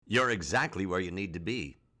You're exactly where you need to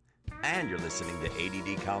be. And you're listening to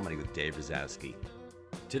ADD Comedy with Dave Razowsky.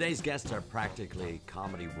 Today's guests are practically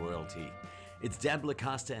comedy royalty. It's Deb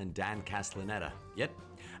LaCosta and Dan Castellaneta. Yep,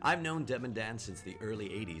 I've known Deb and Dan since the early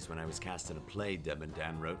 80s when I was cast in a play Deb and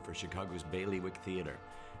Dan wrote for Chicago's Bailiwick Theatre.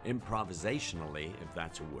 Improvisationally, if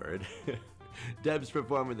that's a word. Deb's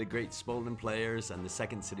performed with the great Spolman Players and the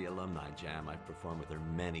Second City Alumni Jam. I've performed with her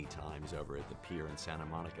many times over at the Pier in Santa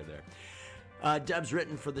Monica there. Deb's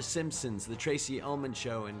written for The Simpsons, The Tracy Ullman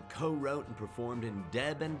Show, and co-wrote and performed in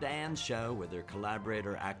Deb and Dan's Show with her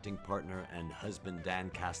collaborator, acting partner, and husband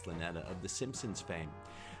Dan Castellaneta of The Simpsons fame.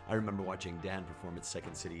 I remember watching Dan perform at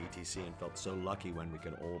Second City ETC and felt so lucky when we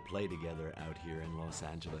could all play together out here in Los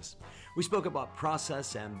Angeles. We spoke about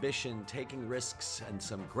process, ambition, taking risks, and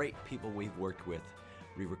some great people we've worked with.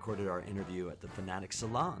 We recorded our interview at the Fanatic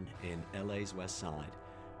Salon in LA's West Side.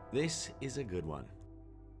 This is a good one.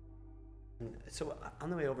 So on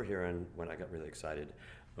the way over here, and what I got really excited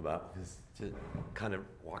about was to kind of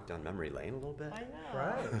walk down memory lane a little bit. I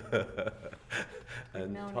know. Right. We've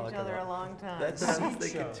known each other a long time. That's what I was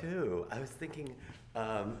thinking too. I was thinking.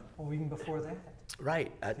 Even before that.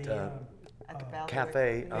 Right, at the Bailiwick.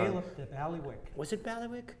 Cafe. The Bailiwick. Was it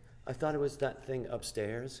Bailiwick? I thought it was that thing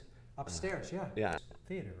upstairs. Upstairs, yeah. Yeah.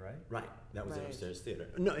 Theater, right? Right, that was the Right. upstairs theater.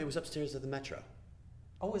 No, it was upstairs at the Metro.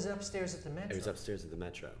 Oh, it was upstairs at the Metro? It was upstairs at the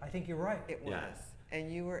Metro. I think you're right. It was. Yeah.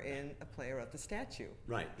 And you were in a play about the statue.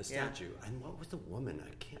 Right, the Yeah. statue. And what was the woman?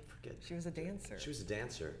 I can't forget. She was a dancer. She was a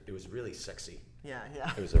dancer. It was really sexy. Yeah,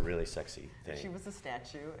 yeah. It was a really sexy thing. She was a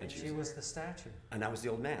statue. And She was the statue. And I was the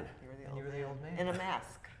old man. You were the And old you were the old man. In a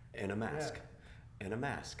mask. In a mask. In a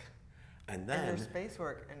mask. And then. And her space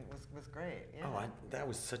work and was great. Yeah. That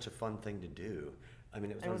was such a fun thing to do. I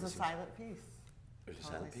mean, it was. And it one was of a those things- silent piece. It was a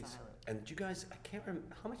Totally silent piece. silent. And you guys, I can't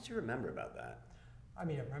remember. How much do you remember about that? I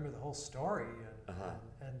mean, I remember the whole story. Uh-huh.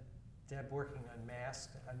 And Deb working on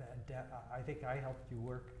masks. And Deb, I think I helped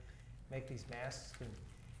you make these masks. And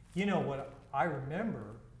you know what I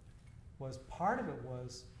remember was part of it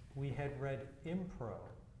was we had read Impro,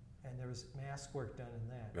 and there was mask work done in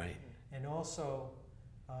that. Right. And also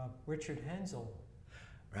Richard Hensel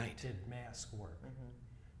Right. did mask work.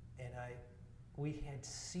 Mm-hmm. And we had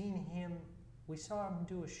seen him, we saw him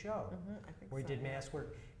do a show I think where he so, did yeah. mask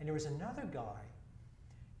work. And there was another guy,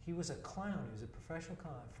 he was a clown, he was a professional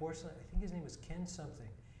clown. Unfortunately, I think his name was Ken something.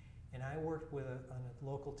 And I worked on a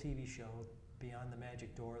local TV show, Beyond the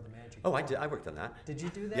Magic Door, Oh, I did. I worked on that. Did you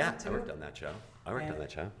do that Yeah, too? I worked on that show.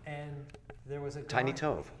 And there was a guy, Tiny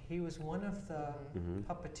Tove. he was one of the Mhm.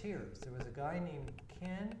 puppeteers. There was a guy named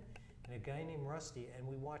Ken and a guy named Rusty, and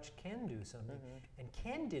we watched Ken do something. And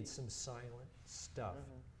Ken did some silent stuff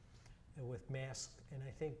with masks, and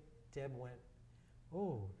I think Deb went,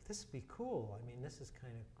 "Oh, this would be cool. I mean, this is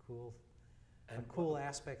kind of cool, a And cool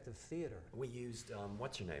aspect of theater." We used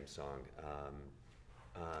what's her name song,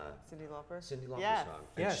 Cyndi Lauper? Cyndi Lauper's Yes. song,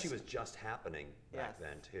 and Yes. she was just happening back Yes.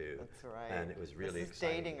 then too. That's right. And it was really this is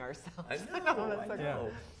exciting. dating ourselves. I know, I That's know.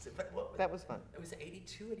 okay. So, but what, That was fun. It was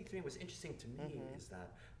 82, 83. What's interesting to me is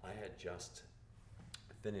that I had just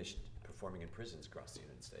finished performing in prisons across the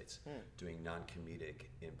United States, doing non-comedic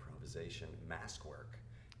improvisation mask work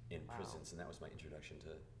in Wow. prisons, and that was my introduction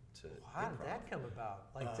to How did improv. that come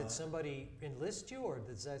about? Like, did somebody enlist you, or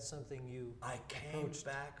is that something you I came approached?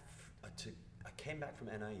 back I came back from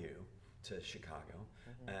NIU to Chicago,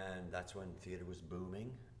 and that's when theater was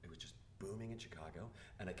booming. It was just booming in Chicago,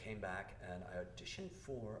 and I came back and I auditioned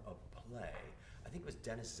for a play. I think it was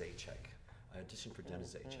Dennis Zajac. I auditioned for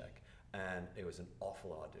Dennis Zajac, and it was an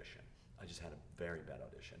awful audition. I just had a very bad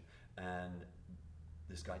audition, and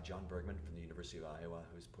this guy John Bergman from the University of Iowa,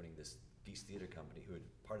 who was putting this Geese Theater Company, who had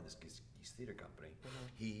part of this Geese Theater Company,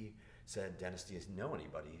 he said, "Dennis, do you know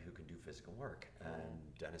anybody who can do physical work?"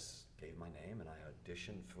 And Dennis gave my name, and I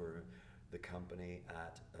auditioned for the company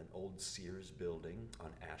at an old Sears building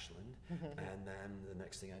on Ashland. And then the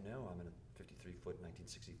next thing I know, I'm in a 53-foot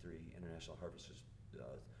 1963 International Harvesters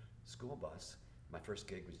school bus. My first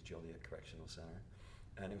gig was Joliet Correctional Center,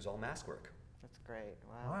 and it was all mask work. That's great.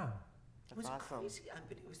 Wow. Wow. It was That's awesome. crazy. I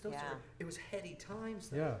mean, Yeah. it was heady times.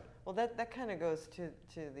 Then. Yeah. Well, that kind of goes to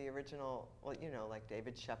the original, well, you know, like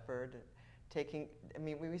David Shepard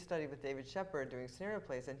we studied with David Shepard doing scenario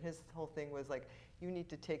plays, and his whole thing was like, you need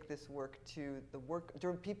to take this work to the work,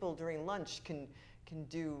 people during lunch can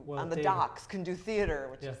do, Well, on the David- docks, can do theater,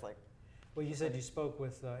 which Yeah. is like, Well, you said you spoke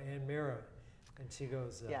with Ann Mira, and she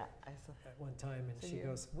goes, yeah, I saw. at one time, and So she you-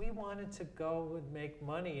 goes, "We wanted to go and make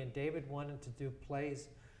money, and David wanted to do plays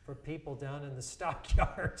for people down in the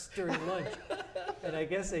stockyards during lunch." And I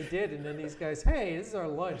guess they did, and then these guys, "Hey, this is our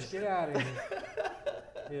lunch, get out of here."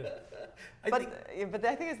 Yeah. But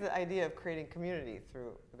I think it's the idea of creating community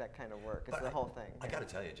through that kind of work. Is the whole thing. I got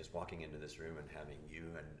to tell you, just walking into this room and having you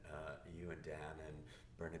and Dan and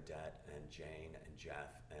Bernadette and Jane and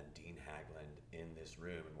Jeff and Dean Hagland in this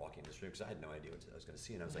room and walking in this room, because I had no idea what I was going to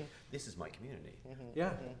see, and I was like, this is my community.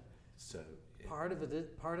 Yeah. So Part of the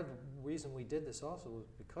reason we did this also was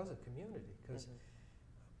because of community, because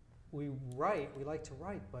we like to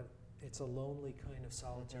write, but it's a lonely kind of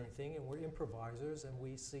solitary thing, and we're improvisers, and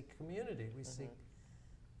we seek community. We seek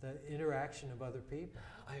the interaction of other people.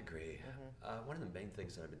 I agree. One of the main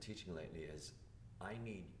things that I've been teaching lately is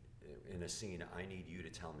in a scene, I need you to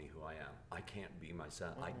tell me who I am. I can't be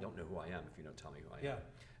myself. I don't know who I am if you don't tell me who I am.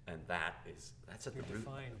 And that's at You're the root.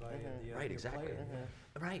 defined by the Right, your exactly. player.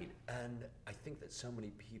 Right, and I think that so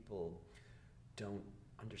many people don't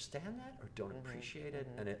understand that or don't appreciate it,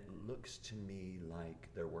 and it looks to me like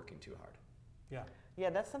they're working too hard. Yeah. Yeah,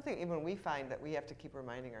 that's something even we find that we have to keep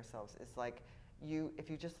reminding ourselves. It's like if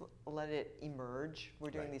you just let it emerge, we're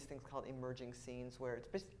doing these things called emerging scenes where it's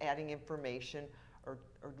just adding information or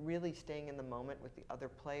really staying in the moment with the other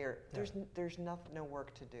player. Yeah. There's no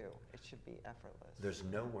work to do. It should be effortless. There's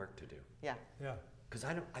no work to do. Yeah. Yeah. Because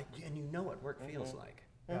and you know what work feels like.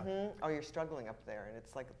 Yeah. Oh, you're struggling up there, and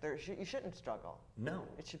it's like you shouldn't struggle. No.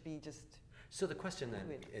 It should be just. So the question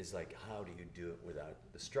then is like, how do you do it without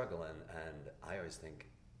the struggle? And I always think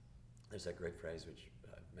there's that great phrase which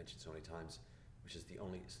I've mentioned so many times, which is the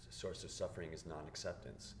only source of suffering is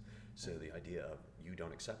non-acceptance. So the idea of you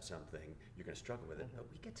don't accept something, you're going to struggle with it. But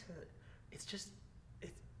we get to, it's just,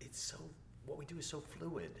 it's so, what we do is so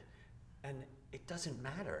fluid, and it doesn't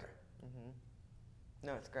matter.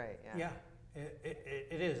 No, it's great. Yeah. Yeah.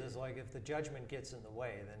 It is. It's like if the judgment gets in the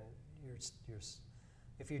way, then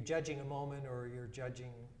if you're judging a moment or you're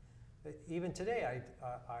judging, even today,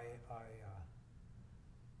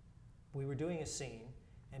 we were doing a scene,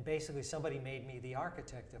 and basically somebody made me the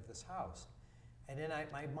architect of this house, and then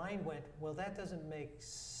my mind went, well, that doesn't make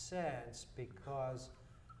sense because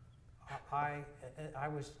I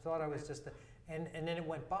thought I was just, and then it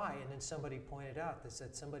went by, and then somebody pointed out that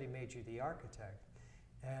said somebody made you the architect.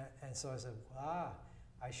 And so I said,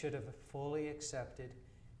 I should have fully accepted,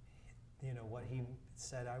 what he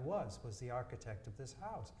said I was the architect of this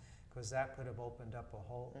house, because that could have opened up a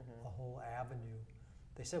whole avenue.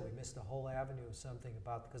 They said we missed a whole avenue of something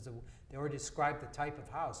because they already described the type of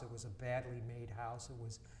house. It was a badly made house. It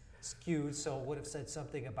was skewed, so it would have said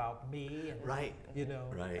something about me, and Right.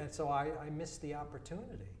 And so I missed the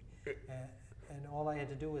opportunity. And all I had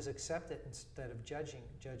to do was accept it instead of judging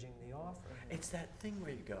the offer. It's that thing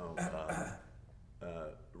where you go,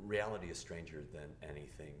 reality is stranger than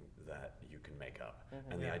anything that you can make up.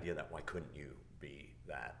 And the idea that why couldn't you be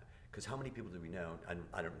that? Because how many people do we know?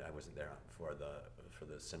 I wasn't there for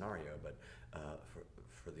the scenario, but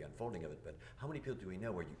for the unfolding of it. But how many people do we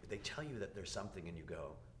know where they tell you that there's something and you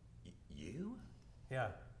go, you? Yeah.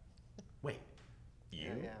 Wait,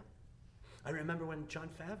 you? Yeah. I remember when Jon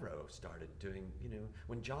Favreau started doing,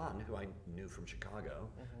 when John, who I knew from Chicago,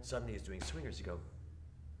 suddenly is doing Swingers, you go,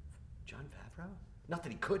 Jon Favreau? Not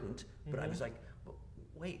that he couldn't, but I was like, well,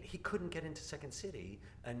 wait, he couldn't get into Second City,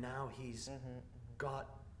 and now he's got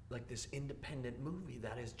like this independent movie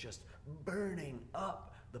that is just burning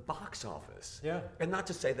up the box office. Yeah. And not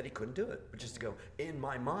to say that he couldn't do it, but just to go, in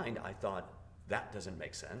my mind, I thought, that doesn't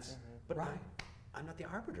make sense. But Right. I'm not the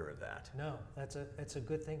arbiter of that. No, that's a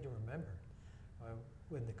good thing to remember.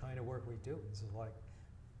 When the kind of work we do is like,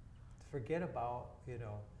 forget about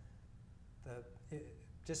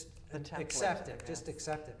just The template, accept it. yeah. Just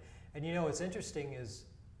accept it. And what's interesting is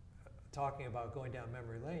talking about going down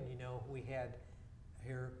memory lane. We had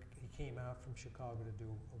here. He came out from Chicago to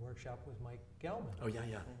do a workshop with Mike Gelman. Oh, yeah.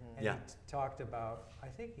 And Yeah. he talked about. I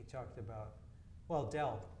think he talked about. Well,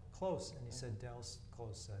 Del Close, and he said Del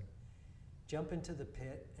Close said, jump into the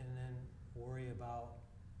pit and then worry about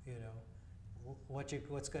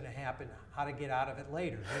what's going to happen, how to get out of it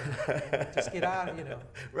later. Just get out.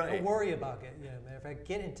 Right. Don't worry about it. Matter of fact,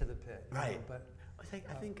 get into the pit. Right. But I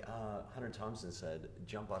think Hunter Thompson said,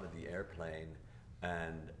 jump out of the airplane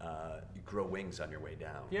and you grow wings on your way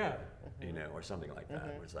down. yeah, Or something like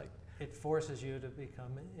that. Where it's like, it forces you to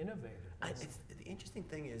become innovative. the interesting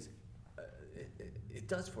thing is, it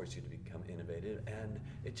does force you to become innovative, and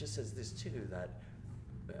it just says this too, that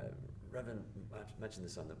Reverend, I've mentioned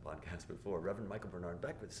this on the podcast before, Reverend Michael Bernard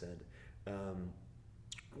Beckwith said,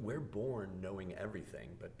 we're born knowing everything,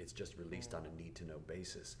 but it's just released on a need-to-know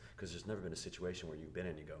basis, because there's never been a situation where you've been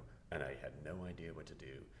in and you go, and I had no idea what to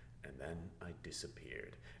do, and then I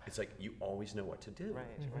disappeared. It's like you always know what to do. Right.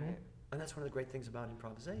 Right. And that's one of the great things about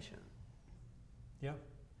improvisation. Yeah.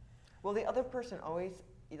 Well, the other person always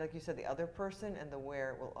like you said, the other person and the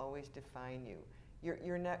where will always define you.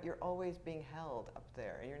 You're always being held up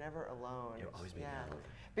there, and you're never alone. You're always being held.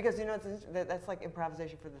 Because that's like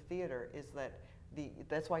improvisation for the theater. Is that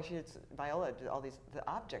that's why Viola did all the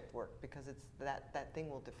object work, because it's that thing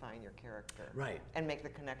will define your character. Right. And make the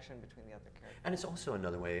connection between the other characters. And it's also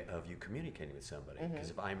another way of you communicating with somebody.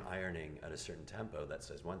 Because if I'm ironing at a certain tempo, that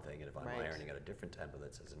says one thing, and if I'm ironing at a different tempo,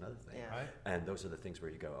 that says another thing. Yeah. Right. And those are the things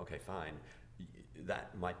where you go, okay, fine.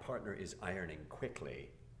 That my partner is ironing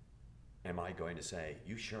quickly. Am I going to say,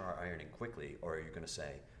 you sure are ironing quickly, or are you going to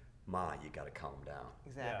say, Ma, you got to calm down?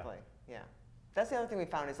 Exactly. Yeah. That's the other thing we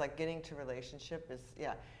found is like getting to relationship is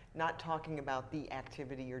not talking about the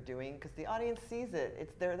activity you're doing, because the audience sees it.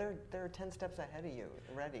 It's they're 10 steps ahead of you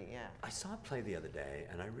already. Yeah. I saw a play the other day,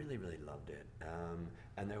 and I really, really loved it.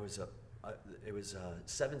 And there was it was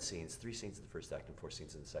 7 scenes, 3 scenes in the first act and 4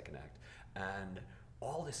 scenes in the second act, and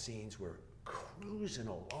all the scenes were cruising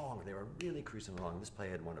along. They were really cruising along. This play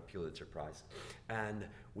had won a Pulitzer Prize, and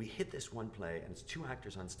we hit this one play, and it's 2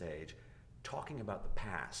 actors on stage talking about the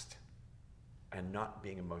past and not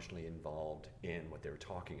being emotionally involved in what they were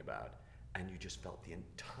talking about, and you just felt the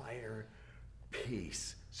entire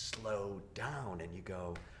piece slow down, and you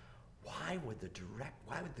go, why would the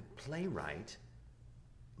playwright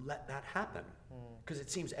let that happen? Because it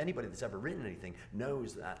seems anybody that's ever written anything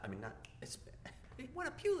knows that. I mean, it won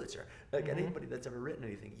a Pulitzer. Like anybody that's ever written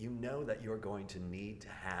anything, you know that you're going to need to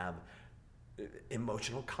have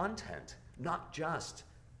emotional content, not just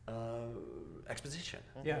exposition.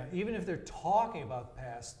 Yeah, even if they're talking about the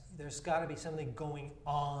past, there's got to be something going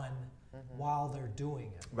on while they're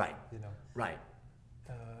doing it. Right. You know. Right.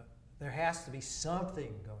 There has to be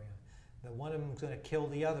something going on. That one of them's going to kill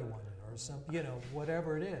the other one, or some,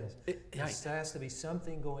 whatever it is. There has to be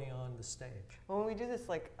something going on the stage. Well, when we do this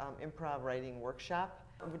like improv writing workshop,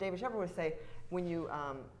 David Shepard would say when you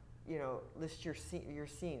list your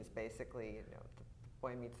scenes, basically, the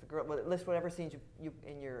boy meets the girl. Well, list whatever scenes you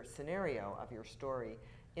in your scenario of your story.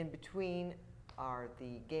 In between are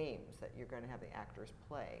the games that you're going to have the actors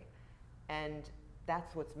play, and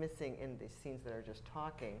that's what's missing in the scenes that are just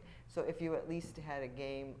talking. So if you at least had a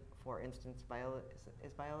game, for instance,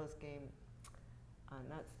 is Viola's game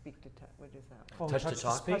not speak to touch? What is that? Oh, Touch to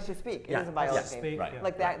talk? Touch to speak. Yeah. It is a Viola's game. Right. Yeah.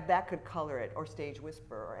 Like that could color it, or Stage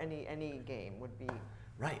Whisper, or any game would be.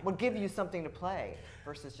 Right. Would give you something to play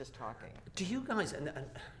versus just talking. Do you guys, and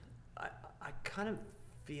I kind of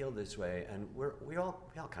feel this way, and we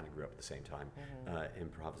all kind of grew up at the same time,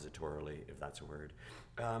 improvisatorily, if that's a word.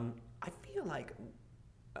 I feel like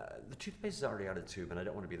the toothpaste is already out of the tube, and I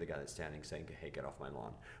don't want to be the guy that's standing saying, hey, get off my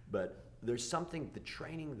lawn. But there's something, the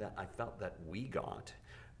training that I felt that we got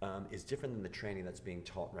is different than the training that's being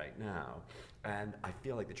taught right now. And I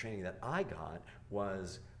feel like the training that I got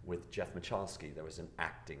was with Jeff Michalski, there was an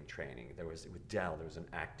acting training. There was with Dell, there was an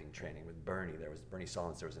acting training. With Bernie, there was Bernie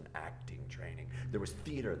Solins, there was an acting training. There was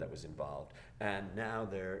theater that was involved. And now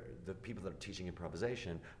the people that are teaching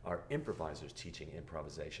improvisation are improvisers teaching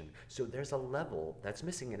improvisation. So there's a level that's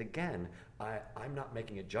missing. And again, I'm not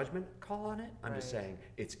making a judgment call on it. I'm just saying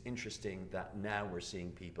it's interesting that now we're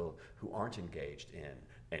seeing people who aren't engaged in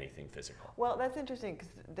anything physical. Well, that's interesting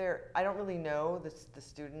because I don't really know the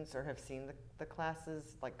students or have seen the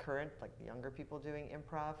classes like the younger people doing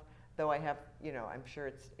improv. Though I have, I'm sure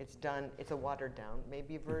it's done. It's a watered down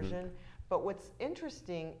maybe version. But what's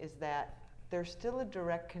interesting is that there's still a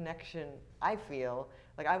direct connection. I feel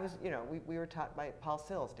like I was, we were taught by Paul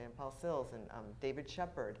Sills, Dan Paul Sills, and David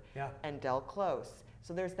Shepard, and Del Close.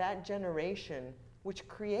 So there's that generation which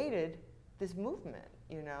created this movement,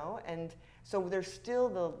 and so there's still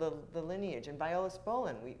the lineage. And Viola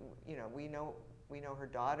Spolin, we know her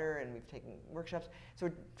daughter, and we've taken workshops. So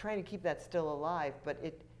we're trying to keep that still alive, but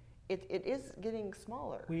it is getting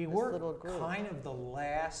smaller. We this were little group. kind of the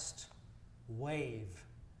last wave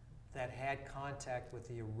that had contact with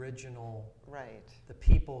the original, the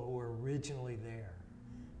people who were originally there,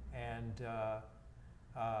 and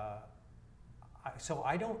so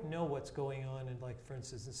I don't know what's going on in, like, for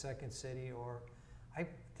instance, the Second City, or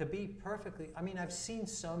to be perfectly, I've seen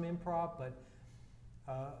some improv,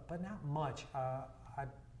 but not much.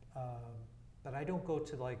 But I don't go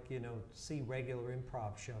to see regular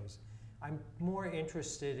improv shows. I'm more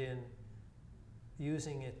interested in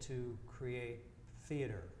using it to create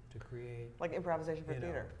theater, to create like improvisation for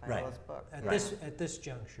theater. Viola's book. At this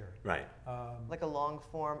juncture. Right. Like a long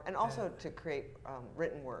form, and also to create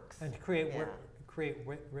written works. And to create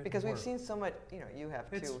written because we've work. seen so much. You have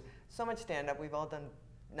too. So much stand-up. We've all done,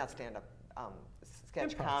 not stand-up,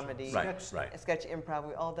 sketch Improv comedy, right. sketch improv.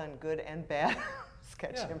 We've all done good and bad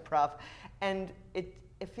sketch improv, and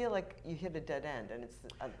I feel like you hit a dead end, and it's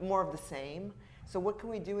more of the same. So what can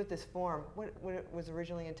we do with this form? What it was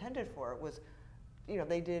originally intended for? It was,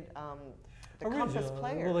 they did the Compass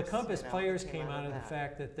Players. Well, the Compass Players came out of the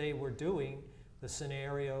fact that they were doing the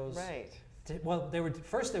scenarios. Right. Well, they were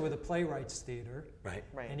the Playwrights Theater. Right.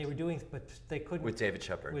 And they were doing, but they couldn't. With David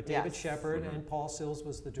Shepard. With David Shepard, and Paul Sills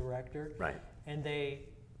was the director. Right. And they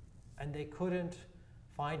couldn't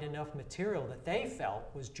find enough material that they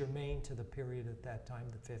felt was germane to the period at that time,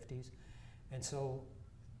 the 50s. And so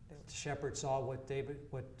Shepard saw what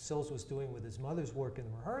Sills was doing with his mother's work in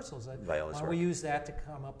the rehearsals. Why don't we use that to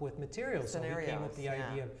come up with material? Scenarios, so he came up with the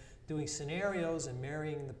idea of doing scenarios and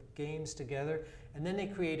marrying the games together. And then they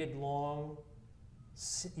created long,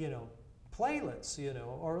 playlets,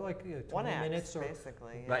 or like 20 minutes or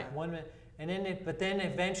basically. Right. 1 minute. And then, but then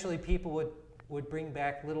eventually people would bring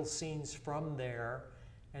back little scenes from there,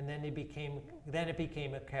 and then it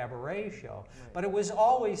became a cabaret show. Right. But it was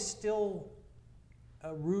always still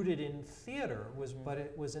rooted in theater. But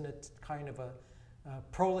it was in a kind of a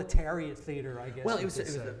proletariat theater, I guess. Well, it was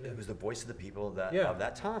the voice of the people of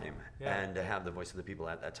that time, and to have the voice of the people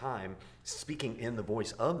at that time speaking in the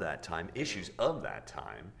voice of that time, issues of that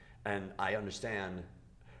time, and I understand.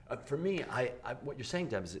 For me, what you're saying,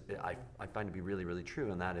 Deb, is I find to be really, really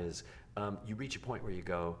true, and that is, you reach a point where you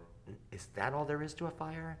go, is that all there is to a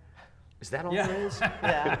fire? Is that all there is?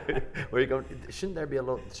 Yeah. Where you go, shouldn't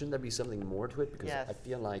there be something more to it? Because yes. I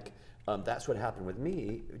feel like that's what happened with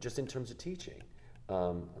me, just in terms of teaching.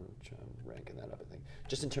 I'm ranking that up, I think.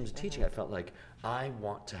 Just in terms of teaching, I felt like I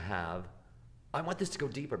want this to go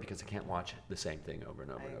deeper because I can't watch the same thing over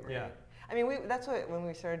and over and over. Yeah. I mean, that's what when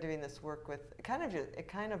we started doing this work with, it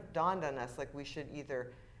kind of dawned on us like we should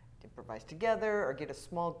either improvise together or get a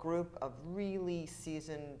small group of really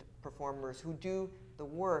seasoned performers who do the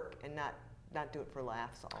work and not do it for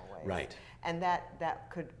laughs always. Right. And that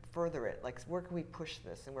could further it. Like, where can we push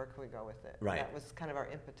this and where can we go with it? Right. That was kind of our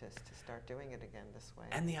impetus to start doing it again this way.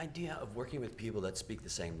 And the idea of working with people that speak the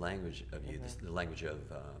same language of you, the language of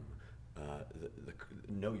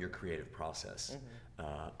know your creative process.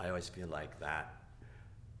 I always feel like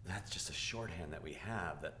that's just a shorthand that we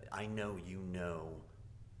have, that I know you know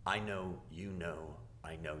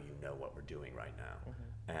what we're doing right now.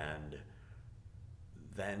 And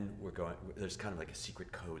then there's kind of like a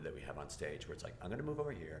secret code that we have on stage where it's like, I'm going to move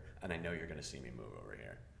over here, and I know you're going to see me move over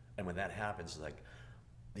here. And when that happens, like,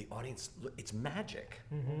 the audience, it's magic,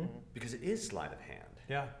 because it is sleight of hand.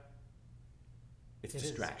 Yeah. It's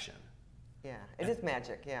distraction. Yeah, it is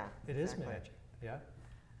magic. Yeah, it is magic. Yeah.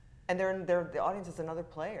 And the audience is another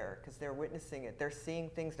player because they're witnessing it. They're seeing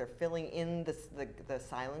things. They're filling in the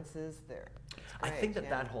silences. I think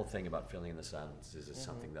that whole thing about filling in the silences is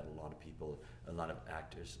something that a lot of people, a lot of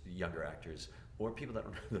actors, younger actors, or people that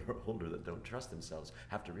are older that don't trust themselves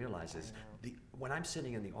have to realize is when I'm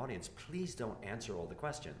sitting in the audience, please don't answer all the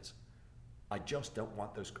questions. I just don't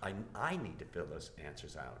want those. I need to fill those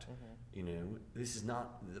answers out. This is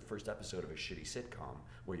not the first episode of a shitty sitcom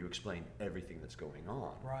where you explain everything that's going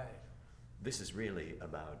on. Right. This is really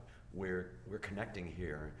about we're connecting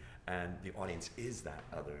here, and the audience is that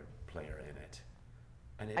other player in it.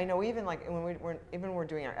 And I know, even like when we're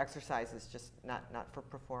doing our exercises, just not for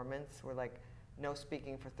performance, we're like, no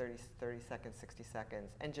speaking for 30 seconds, 60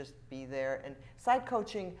 seconds, and just be there. And side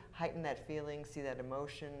coaching, heighten that feeling, see that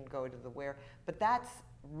emotion, go to the where. But that's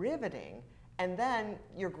riveting. And then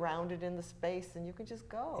you're grounded in the space and you can just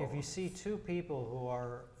go. If you see two people who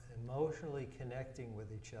are emotionally connecting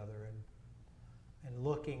with each other and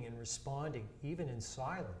looking and responding, even in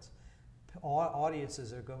silence,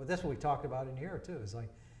 audiences are going, that's what we talked about in here too, is like,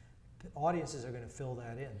 audiences are going to fill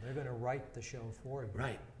that in. They're going to write the show for you.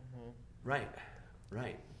 Right.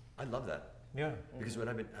 Right. I love that. Yeah. Because I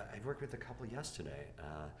worked with a couple yesterday,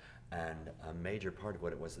 and a major part of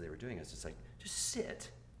what it was that they were doing is just like, just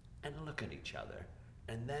sit and look at each other.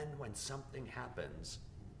 And then when something happens,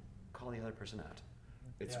 call the other person out.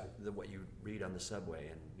 It's what you read on the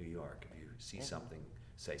subway in New York. If you see something,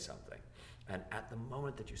 say something. And at the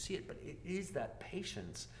moment that you see it, but it is that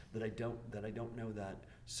patience that I don't know that.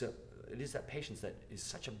 So it is that patience that is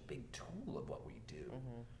such a big tool of what we do.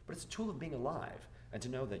 But it's a tool of being alive, and to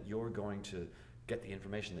know that you're going to get the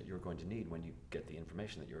information that you're going to need when you get the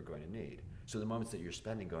information that you're going to need. So the moments that you're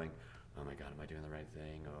spending going, oh my God, am I doing the right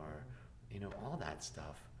thing? Or, all that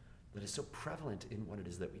stuff that is so prevalent in what it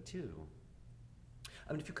is that we do.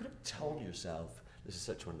 I mean, if you could have told yourself, this is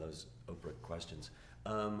such one of those Oprah questions.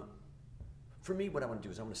 For me, what I want to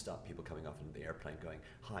do is I want to stop people coming off into the airplane going,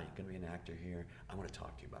 hi, you're going to be an actor here. I want to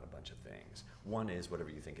talk to you about a bunch of things. One is whatever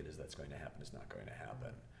you think it is that's going to happen is not going to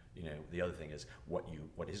happen. the other thing is what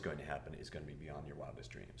is going to happen is going to be beyond your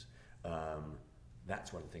wildest dreams.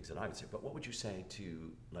 That's one of the things that I would say. But what would you say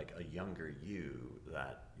to like a younger you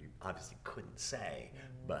that you obviously couldn't say,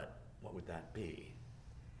 but what would that be?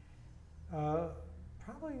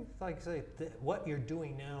 Probably like say what you're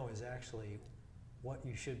doing now is actually what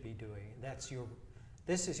you should be doing.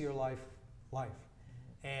 This is your life,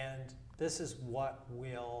 and this is what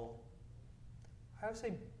will, I would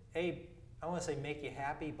say, I want to say make you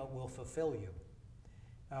happy, but will fulfill you,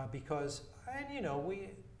 because we.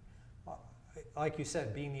 Like you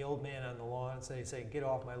said, being the old man on the lawn, say, get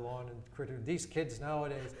off my lawn and critter. These kids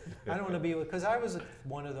nowadays, I don't want to be because I was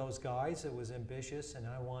one of those guys that was ambitious, and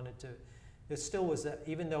I wanted to. It still was that,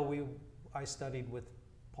 even though I studied with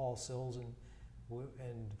Paul Sills and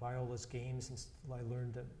Viola's games, and I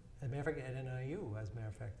learned as a matter of fact at NIU, as a matter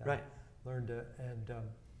of fact, right. I learned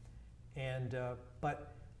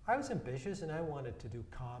but I was ambitious, and I wanted to do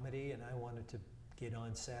comedy, and I wanted to get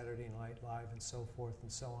on Saturday Night Live and so forth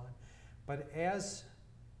and so on. But as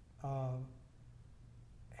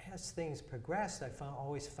things progressed, I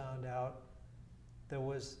always found out there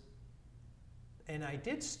was, and I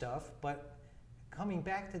did stuff, but coming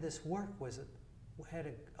back to this work had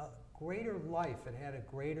a greater life. It had a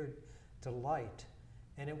greater delight,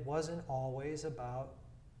 and it wasn't always about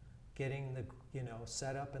getting the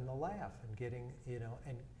set up and the laugh and getting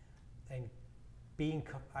and being,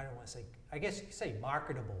 I don't want to say, I guess you could say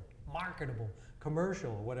marketable,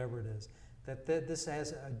 commercial, or whatever it is. That this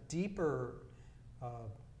has a deeper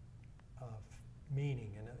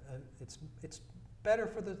meaning, and it's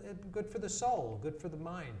better good for the soul, good for the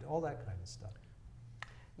mind, all that kind of stuff.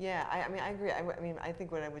 Yeah, I mean, I agree. I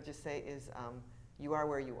think what I would just say is, you are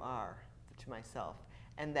where you are, to myself,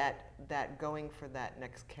 and that going for that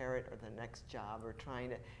next carrot or the next job or trying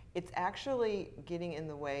to, it's actually getting in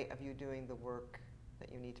the way of you doing the work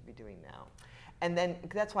that you need to be doing now. And then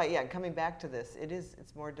that's why, coming back to this,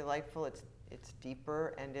 it's more delightful, it's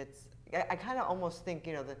deeper, and I kind of almost think,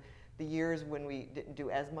 the years when we didn't do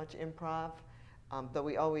as much improv, though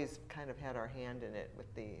we always kind of had our hand in it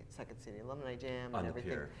with the Second City Alumni Jam and everything.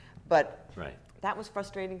 Pier. But right. That was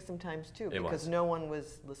frustrating sometimes too, because was. no one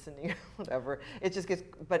was listening or whatever. It just gets,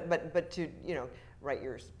 but to,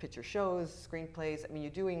 pitch your shows, screenplays, I mean,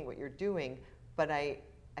 you're doing what you're doing, but I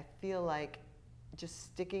feel like just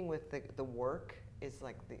sticking with the work is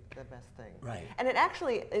like the best thing. Right. And it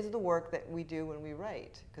actually is the work that we do when we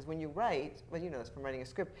write. Because when you write, well, this from writing a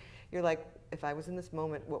script, you're like, if I was in this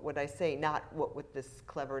moment, what would I say? Not what would this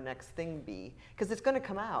clever next thing be? Because it's going to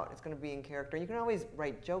come out. It's going to be in character. You can always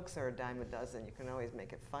write jokes that are a dime a dozen. You can always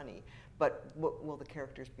make it funny. But what will the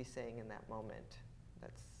characters be saying in that moment?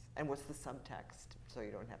 And what's the subtext? So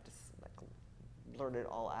you don't have to blurt it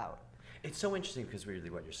all out. It's so interesting because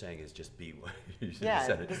really what you're saying is just be what you Yeah,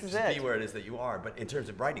 said it. this is just it. Be where it is that you are. But in terms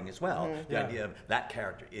of writing as well, Mm-hmm. the idea of that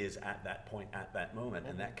character is at that point, at that moment,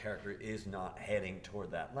 and that character is not heading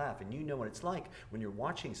toward that laugh. And you know what it's like when you're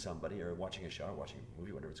watching somebody or watching a show or watching a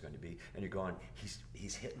movie, whatever it's going to be, and you're going,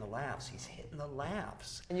 he's hitting the laughs, he's hitting the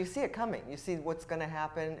laughs. And you see it coming. You see what's going to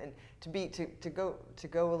happen, and to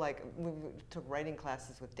go like to writing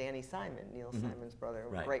classes with Danny Simon, Neil Simon's brother,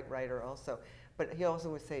 Right. Great writer also. But he also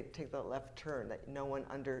would say, take the left turn that no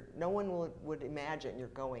one would imagine you're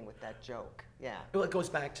going with that joke. Yeah. Well, it goes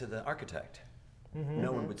back to the architect. Mm-hmm.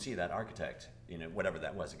 No one would see that architect, whatever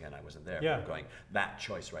that was. Again, I wasn't there. Yeah. But going, that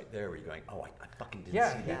choice right there where you're going, oh, I fucking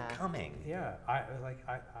didn't see that coming. Yeah,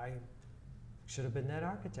 I should have been that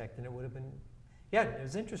architect, and it would have been. Yeah, it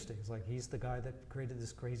was interesting. It's like he's the guy that created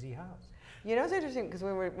this crazy house. It's interesting because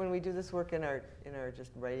when we do this work in our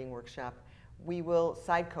just writing workshop, we will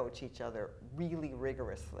side coach each other really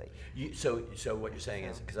rigorously. So what you're saying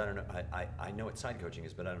is, because I don't know, I know what side coaching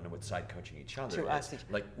is, but I don't know what side coaching each other is.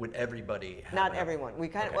 Like, would everybody have Not everyone. We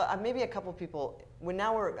kind of, okay. well, maybe a couple people,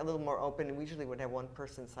 now we're a little more open, and we usually would have one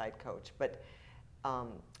person side coach, but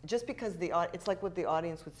just because it's like what the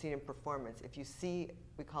audience would see in performance. If you see,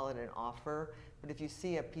 we call it an offer, but if you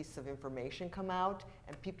see a piece of information come out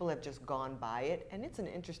and people have just gone by it, and it's an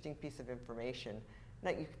interesting piece of information, now,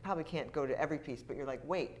 you probably can't go to every piece, but you're like,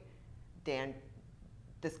 wait, Dan,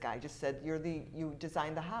 this guy just said you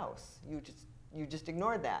designed the house. You just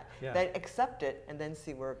ignored that. Yeah. Then accept it and then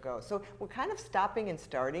see where it goes. So we're kind of stopping and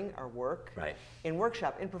starting our work Right. in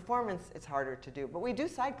workshop. In performance, it's harder to do, but we do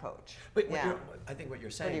side coach. But I think what you're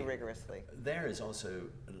saying pretty rigorously. There is also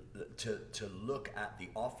to look at the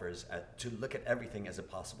offers, to look at everything as a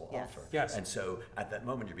possible Yes. offer. Yes. And so at that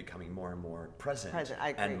moment, you're becoming more and more present I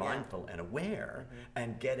agree, and yeah. mindful and aware,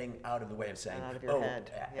 and getting out of the way of saying, Out of your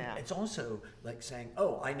head, and yeah. it's also like saying,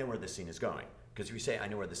 oh, I know where this scene is going. Because if you say, I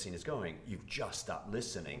know where the scene is going, you've just stopped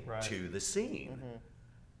listening Right. to the scene.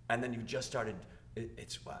 And then you've just started,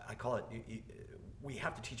 I call it, we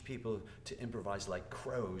have to teach people to improvise like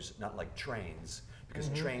crows, not like trains. Because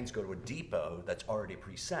trains go to a depot that's already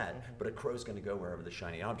preset, but a crow's going to go wherever the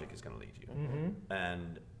shiny object is going to lead you.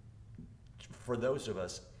 And for those of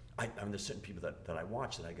us, I mean, there's certain people that I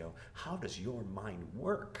watch that I go, how does your mind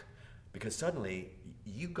work? Because suddenly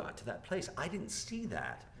you got to that place. I didn't see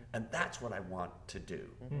that. And that's what I want to do.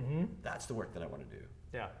 That's the work that I want to do.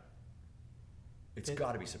 Yeah. It's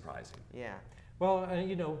got to be surprising. Yeah. Well,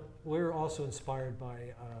 you know, we're also inspired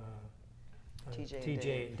by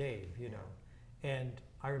TJ and Dave, you know. And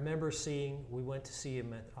I remember we went to see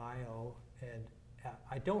him at I.O., and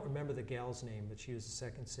I don't remember the gal's name, but she was a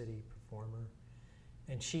Second City performer.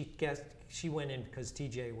 And she went in because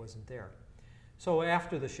TJ wasn't there. So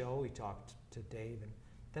after the show, we talked to Dave, and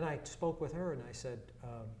then I spoke with her, and I said,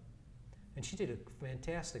 and she did a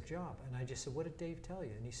fantastic job. And I just said, what did Dave tell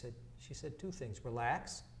you? And she said two things: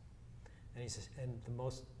 relax, and he says, and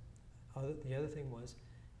the other thing was,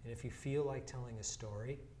 and if you feel like telling a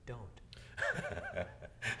story, don't.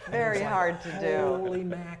 Very hard to do. Holy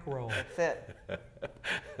mackerel! That's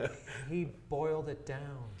it. He boiled it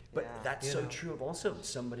down. But Yeah. that's You so know. true of also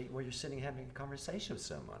somebody where you're sitting having a conversation with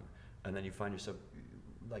someone, and then you find yourself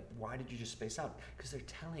like, why did you just space out? Because they're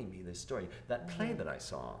telling me this story. That play that I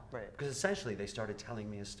saw. Right. Because essentially they started telling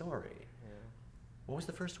me a story. Yeah. What was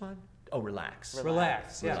the first one? Oh, relax.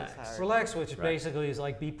 Relax, yeah. Relax. Relax, which Right. basically is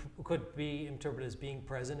like could be interpreted as being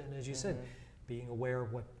present, and as you said, being aware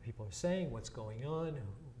of what people are saying, what's going on,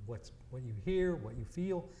 what you hear, what you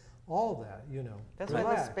feel, all that, you know. That's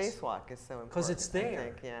Relax. why the spacewalk is so important. 'Cause it's I there.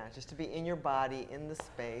 think, yeah, just to be in your body, in the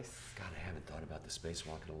space. God, I haven't thought about the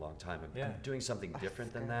spacewalk in a long time. I'm Yeah. doing something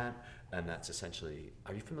different than that, and that's essentially,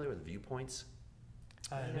 are you familiar with viewpoints?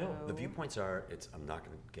 I know. The viewpoints are, I'm not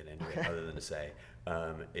going to get into it other than to say,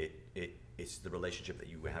 it's the relationship that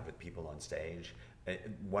you have with people on stage.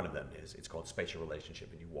 One of them it's called spatial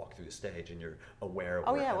relationship, and you walk through the stage and you're aware of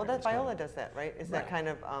Oh where yeah, well that everyone's Viola going. does that, right? Is Right. that kind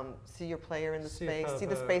of see your player in the See space, if see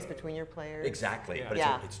the I've, space between your players? Exactly, Yeah. but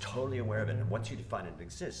Yeah. it's totally aware of it. And once you define it, it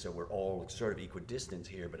exists. So we're all sort of equidistant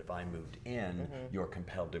here, but if I moved in, you're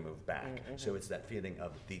compelled to move back. So it's that feeling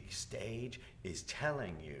of the stage is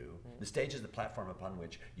telling you, the stage is the platform upon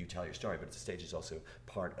which you tell your story, but the stage is also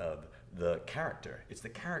part of the character. It's the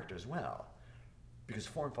character as well, because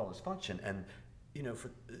form follows function. And you know,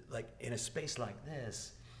 for like in a space like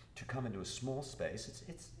this, to come into a small space,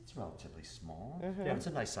 it's relatively small. Yeah, it's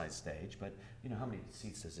a nice sized stage, but you know, how many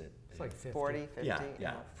seats does it? It's like 50. 40, 50.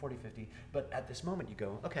 Yeah, 40, 50. But at this moment you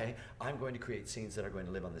go, okay, I'm going to create scenes that are going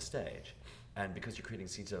to live on the stage. And because you're creating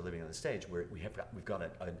scenes that are living on the stage, we've got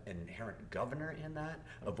an inherent governor in that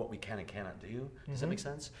of what we can and cannot do. Does that make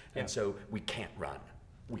sense? Yeah. And so we can't run.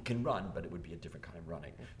 We can run, but it would be a different kind of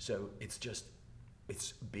running. So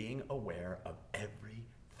it's being aware of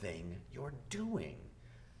everything you're doing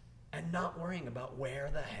and not worrying about where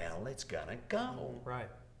the hell it's gonna go. Right.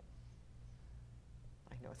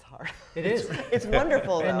 I know it's hard. It is. It's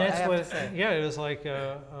wonderful though. And that's I have what, to say. yeah, it was like,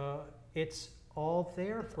 it's all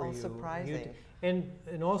there for all you. surprising.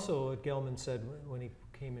 And also what Gelman said when he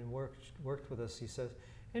came and worked with us, he says,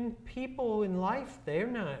 and people in life, they're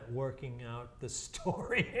not working out the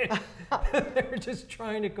story. They're just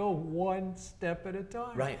trying to go one step at a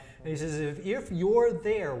time. Right. And he says, if you're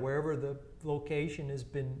there, wherever the location has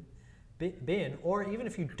been, or even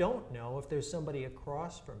if you don't know, if there's somebody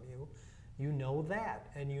across from you, you know that,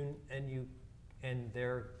 and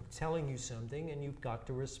they're telling you something, and you've got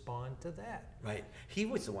to respond to that. Right. He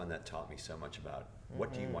was the one that taught me so much about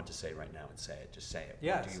what do you want to say right now, and say it. Just say it.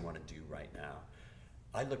 Yes. What do you want to do right now?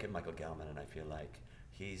 I look at Michael Gelman and I feel like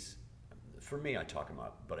for me, I talk him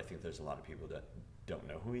up, but I think there's a lot of people that don't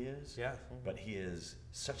know who he is. Yes. But he is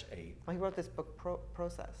such a... Well, he wrote this book,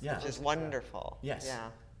 Process, Yeah. which is wonderful. Yes. Yeah,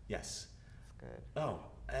 Yes. it's good. Oh,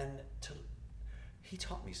 and he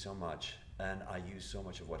taught me so much, and I use so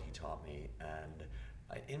much of what he taught me, and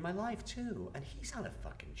in my life too. And he's on a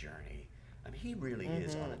fucking journey. I mean, he really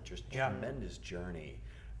is on a just tremendous journey.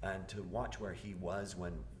 And to watch where he was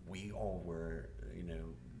when we all were, you know,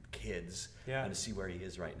 kids, and to see where he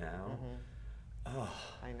is right now. Oh,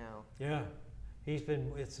 I know. Yeah. He's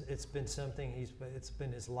been. It's been something. It's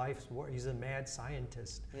been his life's work. He's a mad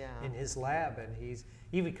scientist in his lab, and he's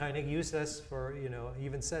even kind of used us for. You know, he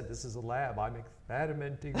even said, "This is a lab. I'm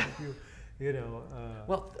experimenting with you." You know.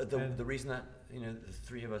 well, the reason that the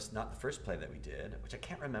three of us, not the first play that we did, which I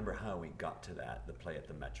can't remember how we got to that, the play at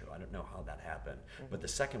the Metro. I don't know how that happened, but the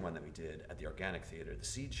second one that we did at the Organic Theater, the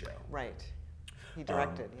Seed Show. Right. He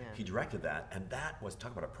directed, yeah. He directed that, and that was,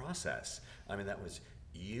 talk about a process. I mean, that was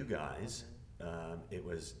you guys. It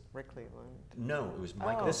was Rick Cleveland. no, it was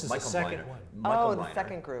Michael. This is the Michael second Miner. one. Michael The Miner.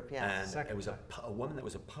 second group, yeah. And Second it was time. a woman that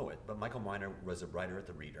was a poet, but Michael Miner was a writer at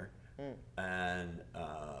the Reader, and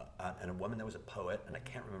a woman that was a poet, and I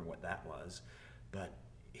can't remember what that was, but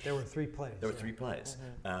There were 3 plays. there were yeah. 3 plays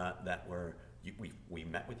that were. We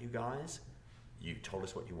met with you guys. You told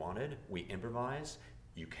us what you wanted. We improvised.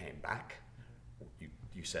 You came back.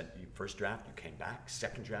 You said first draft. You came back.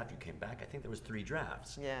 Second draft. You came back. I think there was 3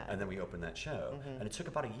 drafts. Yeah. And then we opened that show, and it took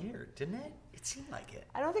about a year, didn't it? It seemed like it.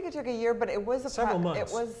 I don't think it took a year, but it was Several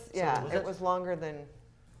months. It was, it was longer than,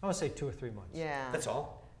 I want to say 2 or 3 months. yeah. That's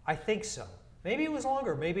all. I think so. Maybe it was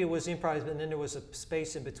longer. Maybe it was improvised, and then there was a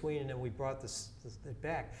space in between, and then we brought it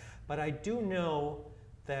back. But I do know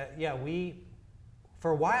that, yeah,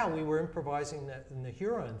 for a while we were improvising that in the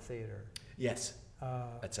Huron Theater. Yes.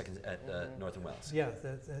 At North and Wells. Yeah,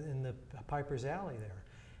 in the Piper's Alley there,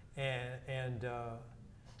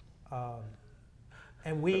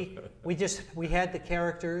 and we had the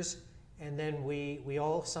characters, and then we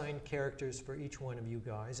all signed characters for each one of you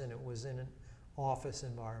guys, and it was in an office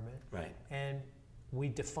environment. Right. And we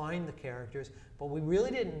defined the characters, but we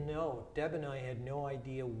really didn't know. Deb and I had no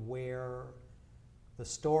idea where the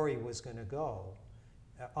story was going to go,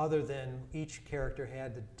 other than each character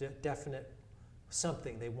had the definite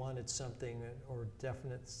something. They wanted something, or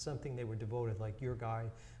definite something they were devoted. Like your guy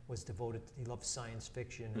was devoted, he loved science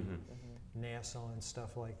fiction and NASA and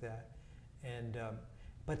stuff like that. And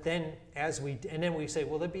but then then we say,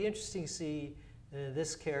 well, it'd be interesting to see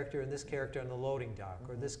this character and this character on the loading dock,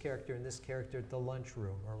 or this character and this character at the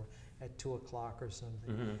lunchroom, or at 2 o'clock or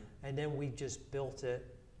something. And then we just built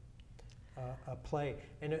it a play.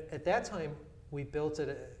 And at that time, we built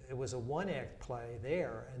it. It was a 1-act play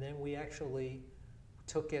there, and then we actually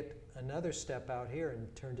took it another step out here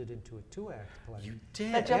and turned it into a 2-act play. You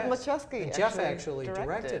did. That Jeff Yes. Machowski And Jeff actually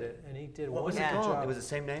directed it, and he did a What was it wonderful called? job. It was the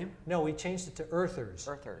same name? No, we changed it to Earthers.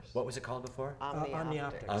 Earthers. What was it called before?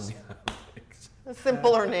 Omnioptics. Omnioptics. A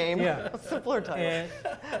simpler name. Yeah. A simpler title. And,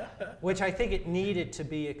 which I think it needed to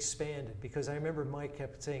be expanded, because I remember Mike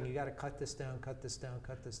kept saying, you got to cut this down, cut this down,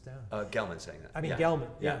 cut this down. Gelman saying that. I mean, Yeah. Gelman,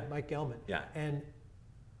 Yeah. Mike Gelman. Yeah. And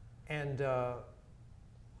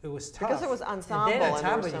it was tough. Because it was ensemble And then on and top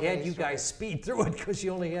there of were it, so you had many you guys speed through it because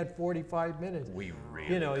you only had 45 minutes. We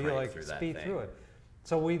really You cranked like through that speed thing. through it.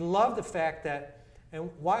 So we love the fact that, and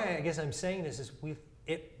why I guess I'm saying this is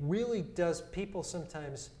it really does, people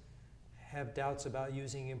sometimes have doubts about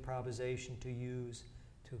using improvisation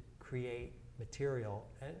to create material.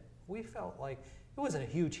 And we felt like it wasn't a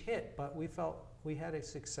huge hit, but we felt we had a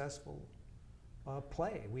successful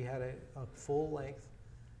play. We had a full-length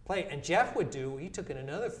play. And Jeff he took it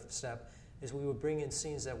another step, is we would bring in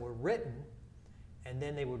scenes that were written, and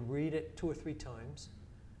then they would read it 2 or 3 times,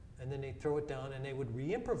 and then they'd throw it down and they would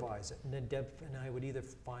re-improvise it. And then Deb and I would either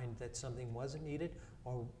find that something wasn't needed,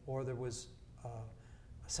 or there was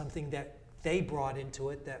something that they brought into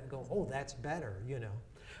it that go, oh, that's better,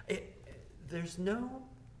 There's no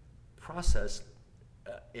process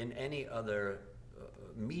in any other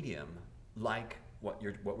medium like what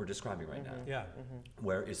we're describing right now. Yeah.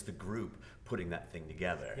 Where is the group putting that thing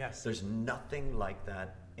together? Yes. There's nothing like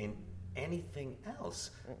that in anything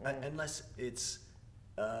else, unless it's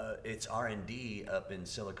R&D up in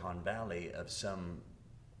Silicon Valley of some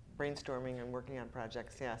Brainstorming and working on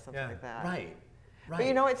projects, something Yeah. like that. right. But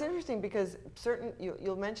it's interesting because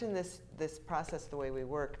you'll mention this process, the way we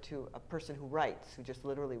work, to a person who writes, who just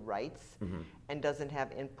literally writes and doesn't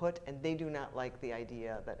have input, and they do not like the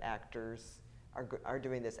idea that actors are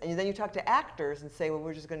doing this. And then you talk to actors and say, well,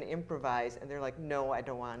 we're just going to improvise, and they're like, no, I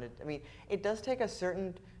don't want it. I mean, it does take a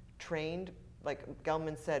certain trained, like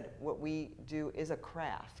Gelman said, what we do is a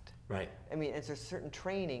craft. Right. I mean, it's a certain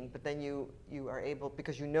training, but then you are able,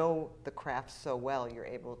 because you know the craft so well, you're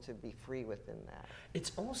able to be free within that.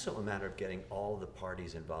 It's also a matter of getting all the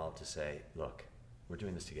parties involved to say, look, we're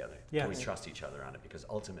doing this together. Yes. Can we trust each other on it? Because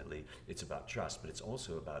ultimately, it's about trust, but it's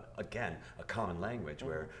also about, again, a common language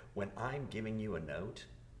where when I'm giving you a note,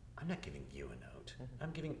 I'm not giving you a note.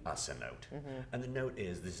 I'm giving us a note. And the note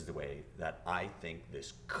is, this is the way that I think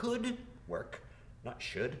this could work. Not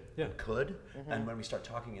should, but could. And when we start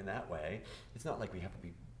talking in that way, it's not like we have to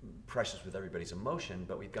be precious with everybody's emotion,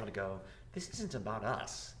 but we've got to go, this isn't about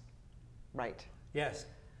us. Right. Yes.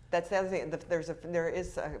 That's the other thing. There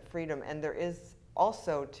is a freedom, and there is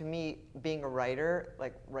also, to me, being a writer,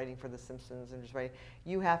 like writing for The Simpsons and just writing,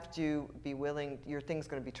 you have to be willing. Your thing's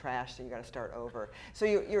going to be trashed, and you got to start over. So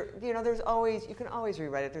you can always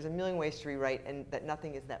rewrite it. There's a million ways to rewrite, and that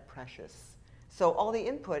nothing is that precious. So all the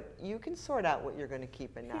input, you can sort out what you're going to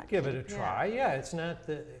keep and not Give keep. it a try. Yeah, it's not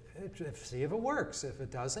see if it works. If it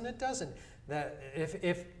doesn't, it doesn't. That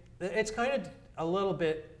if it's kind of a little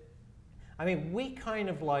bit. I mean, we kind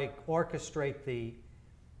of like orchestrate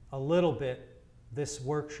a little bit this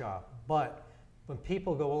workshop, but when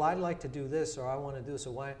people go, well, I'd like to do this, or I want to do this,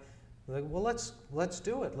 or why? Like, well, let's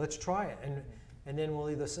do it. Let's try it, and then we'll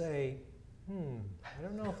either say, I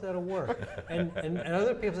don't know if that'll work. and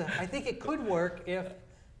other people say, I think it could work if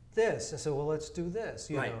this. And so, well, let's do this.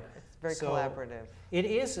 You know? It's very collaborative. It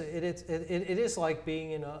is like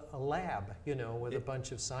being in a lab, with a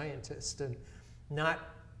bunch of scientists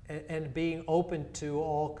and being open to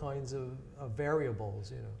all kinds of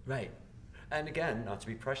variables, Right. And again, not to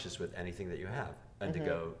be precious with anything that you have, and to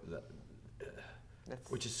go,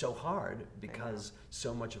 which is so hard because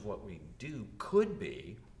so much of what we do could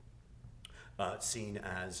be seen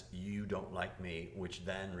as you don't like me, which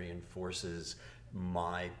then reinforces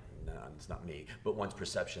it's not me, but one's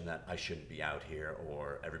perception that I shouldn't be out here,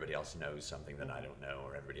 or everybody else knows something that I don't know,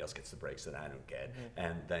 or everybody else gets the breaks that I don't get,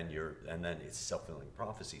 and then it's self-fulfilling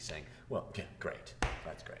prophecy saying, well, yeah, great,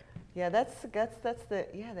 that's great. Yeah, the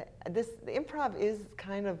improv is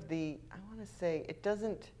kind of I want to say it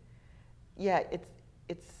doesn't. Yeah,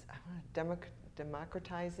 it's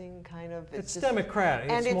democratizing kind of. It's democratic.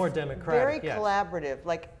 And it's more democratic. Very collaborative.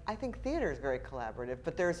 Like I think theater is very collaborative,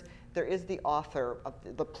 but there is the author of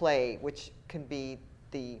the play, which can be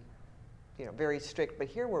very strict. But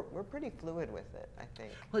here we're pretty fluid with it, I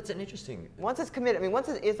think. Well, it's an interesting. Once it's committed, once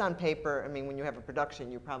it is on paper, when you have a production,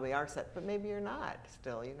 you probably are set, but maybe you're not.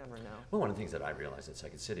 Still, you never know. Well, one of the things that I realized at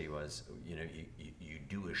Second City was, you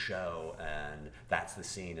do a show and that's the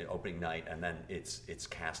scene at opening night, and then it's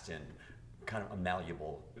cast in kind of a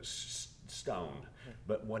malleable stone.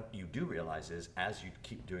 But what you do realize is, as you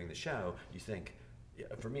keep doing the show, you think,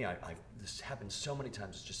 for me, this happens so many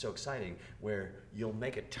times, it's just so exciting, where you'll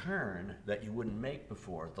make a turn that you wouldn't make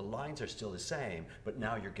before. The lines are still the same, but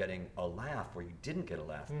now you're getting a laugh where you didn't get a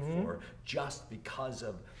laugh before, just because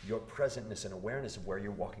of your presentness and awareness of where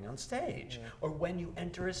you're walking on stage, or when you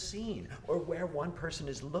enter a scene, or where one person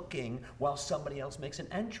is looking while somebody else makes an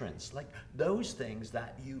entrance. Like those things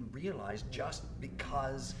that you realize just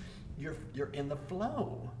because you're in the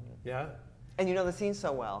flow. Yeah. And you know the scene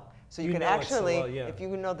so well. So you can know it actually, so well, yeah. if you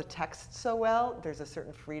know the text so well, there's a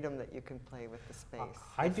certain freedom that you can play with the space.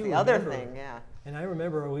 I That's do the other remember, thing, yeah. And I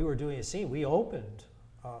remember we were doing a scene. We opened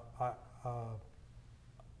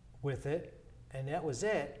with it, and that was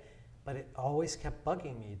it. But it always kept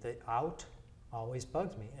bugging me. The out always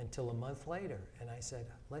bugs me until a month later. And I said,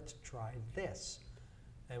 let's try this.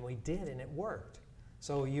 And we did, and it worked.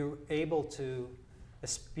 So you're able to,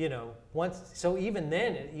 so even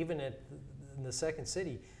then, even in the Second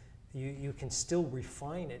City, you can still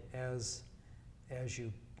refine it as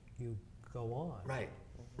you go on. Right.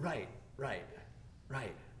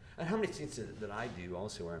 And how many scenes that I do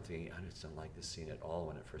also where I'm thinking, I just don't like this scene at all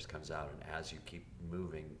when it first comes out, and as you keep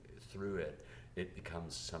moving through it, it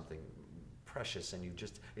becomes something precious, and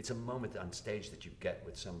it's a moment on stage that you get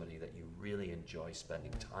with somebody that you really enjoy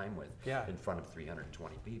spending time with in front of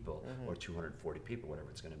 320 people or 240 people, whatever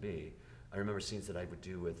it's going to be. I remember scenes that I would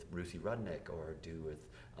do with Ruthie Rudnick or do with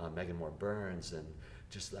Megan Moore Burns, and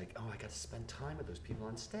just like, I got to spend time with those people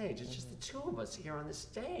on stage. It's just the two of us here on the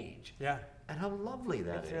stage. Yeah. And how lovely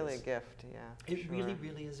that is. It's really a gift, yeah. It really,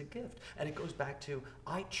 really is a gift. And it goes back to,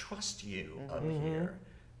 I trust you up here.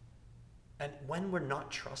 And when we're not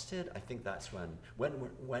trusted, I think that's when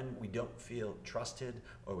we don't feel trusted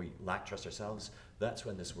or we lack trust ourselves, that's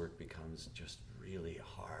when this work becomes just really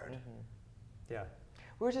hard. Yeah.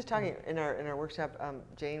 We were just talking in our workshop.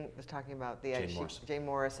 Jane was talking about Jane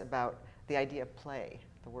Morris about the idea of play,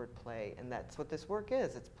 the word play, and that's what this work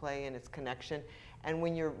is. It's play and it's connection. And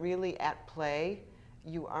when you're really at play,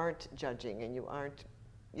 you aren't judging, and you aren't,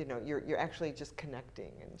 you're actually just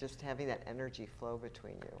connecting and just having that energy flow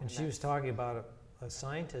between you. And she was talking about a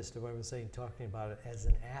scientist, or I was saying, talking about it as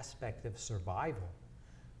an aspect of survival,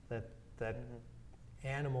 that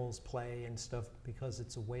animals play and stuff because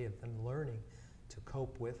it's a way of them learning to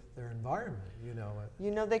cope with their environment,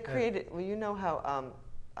 they created. Well, how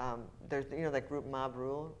there's that group Mob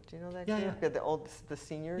Rule. Do you know that group? Yeah. The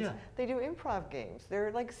seniors. Yeah. They do improv games.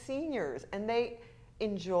 They're like seniors, and they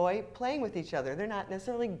enjoy playing with each other. They're not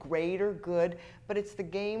necessarily great or good, but it's the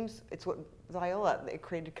games. It's what Viola. They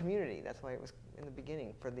created community. That's why it was in the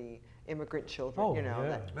beginning for the immigrant children. Oh,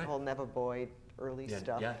 that whole Neva Boyd early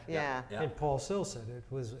stuff. Yeah. And Paul Sill said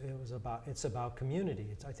it's about community.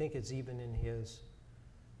 I think it's even in his.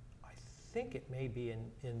 I think it may be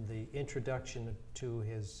in the introduction to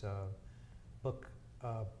his book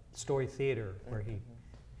Story Theater, where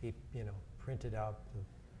he printed out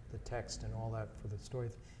the text and all that for the story,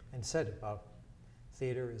 and said about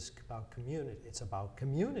theater is about community. It's about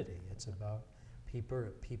community. It's about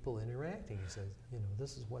people interacting. He says,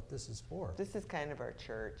 this is what this is for. This is kind of our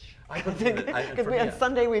church. I believe it. Because on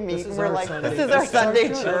Sunday we meet and we're like, Sunday. this is our Sunday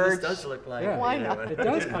This church. does look like. Yeah. Why not? It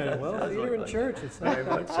does kind of. Well, It does theater look in like church, that. it's not, Very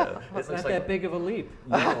much so. it's not that big of a leap.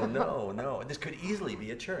 No. This could easily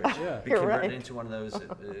be a church. Yeah. Be You're converted right. into one of those.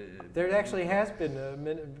 There actually has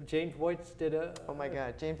been Jane Voight did a. Oh my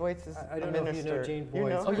God, Jane Voight is I a don't know minister. if you know Jane You Voight.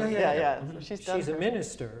 know Oh, her? yeah. So she's done She's a her-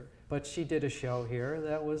 minister, but she did a show here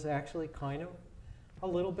that was actually kind of a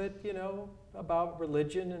little bit, about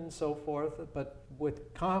religion and so forth, but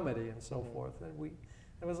with comedy and so forth. And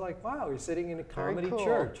it was like, wow, you're sitting in a comedy cool.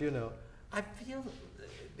 church, I feel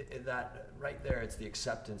that right there, it's the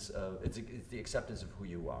acceptance of it's the acceptance of who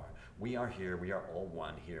you are. We are here. We are all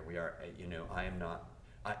one here. We are. I am not.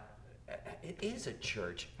 It is a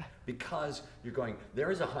church because you're going. There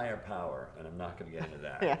is a higher power, and I'm not going to get into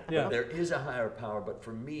that. Yeah. There is a higher power, but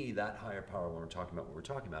for me, that higher power, when we're talking about what we're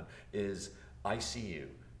talking about, is I see you.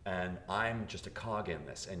 And I'm just a cog in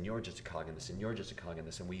this, and you're just a cog in this, and you're just a cog in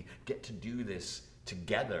this, and we get to do this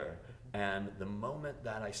together. And the moment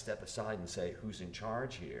that I step aside and say, who's in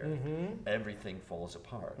charge here, everything falls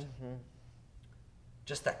apart.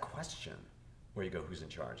 Just that question where you go, who's in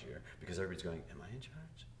charge here? Because everybody's going, am I in charge?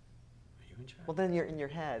 Are you in charge? Well, then you're in your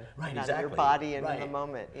head, Right, not exactly. in your body and in Right. the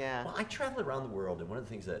moment. Yeah. Well, I travel around the world, and one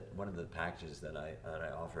of the packages that I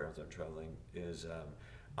offer as I'm traveling is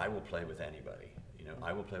I will play with anybody.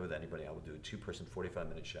 I will play with anybody. I will do a 2-person,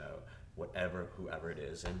 45-minute show, whoever it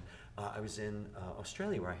is. And I was in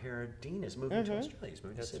Australia, where I hear Dean is moving to Australia. He's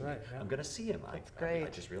moving That's to Sydney. right, yeah. I'm going to see him. That's I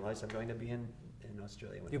great. just realized I'm going to be in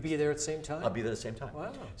Australia. You'll be there at the same time? I'll be there at the same time.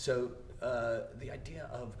 Wow. So the idea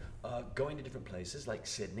of going to different places like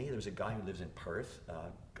Sydney, there's a guy who lives in Perth,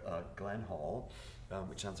 Glenn Hall,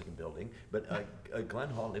 which sounds like a building, but Glenn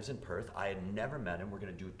Hall lives in Perth. I had never met him. We're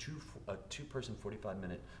going to do a 2-person,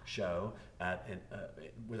 45-minute show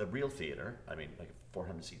with a real theater, like a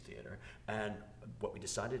 400-seat theater. And what we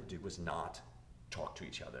decided to do was not talk to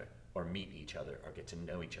each other or meet each other or get to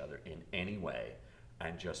know each other in any way,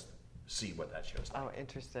 and just see what that show's like. Oh,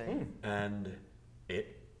 interesting. And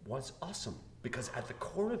it was awesome, because at the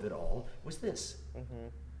core of it all was this.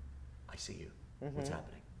 I see you. What's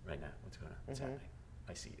happening right now? What's going on? What's happening?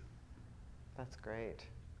 I see you. That's great.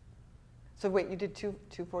 So wait, you did two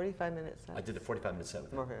 45-minute sets? I did a 45-minute set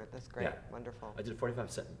with him. Okay, that's great. Yeah. Wonderful. I did a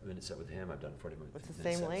 45-minute set with him. I've done 40-minute It's the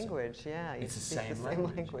sets. same language, yeah. You It's the speak same the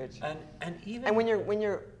language. same language. And even And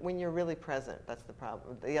when you're really present, that's the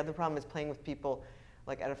problem. The other problem is playing with people,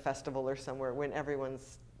 like at a festival or somewhere, when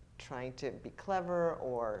everyone's trying to be clever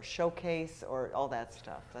or showcase or all that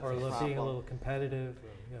stuff. That's Or the problem. being a little competitive.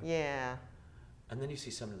 Yeah. And then you see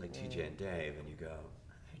somebody like TJ and Dave, and you go,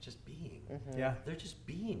 they're just being. Yeah. They're just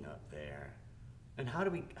being up there. And how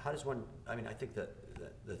does one, I think that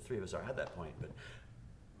the three of us are at that point, but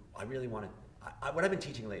I really want to, what I've been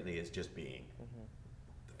teaching lately is just being.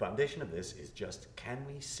 The foundation of this is just, can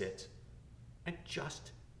we sit and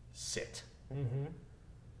just sit?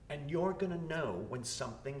 And you're going to know when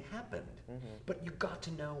something happened. But you got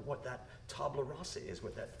to know what that tabula rasa is,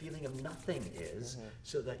 what that feeling of nothing is,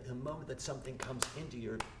 so that the moment that something comes into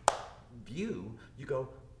your view, you go,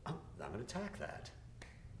 oh, I'm going to attack that.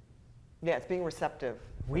 Yeah, it's being receptive.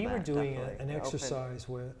 for We were that, doing definitely. an Open. exercise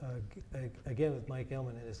with, again with Mike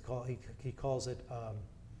Ellman, and he calls it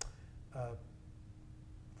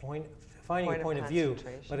finding a point of view,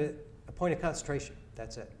 but a point of concentration,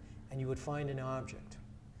 that's it. And you would find an object,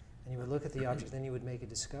 and you would look at the object, then you would make a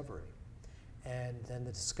discovery. And then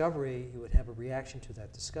the discovery, you would have a reaction to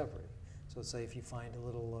that discovery. So let's say if you find a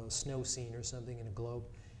little snow scene or something in a globe,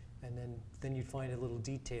 and then you'd find a little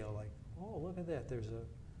detail like, oh, look at that,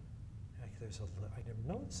 I never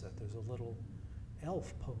noticed that, there's a little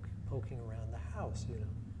elf poking around the house,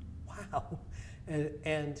 Wow.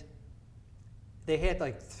 And they had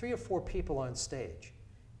like 3 or 4 people on stage.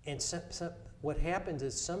 And what happened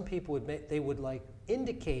is some people would like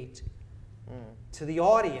indicate to the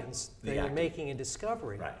audience they were making a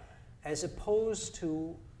discovery, Right. as opposed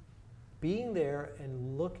to being there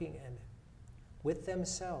and looking and with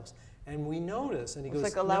themselves. And we noticed, and he goes,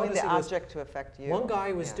 It's like allowing notice, the he goes, object to affect you. one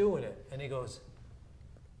guy was Yeah. doing it, and he goes,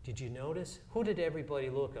 did you notice? Who did everybody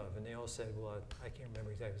look of? And they all said, well, I can't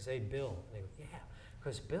remember exactly. Say Bill. And they go, yeah,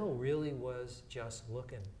 because Bill really was just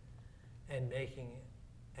looking and making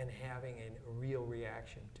and having a real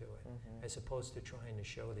reaction to it, as opposed to trying to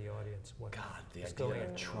show the audience what God, the is idea going of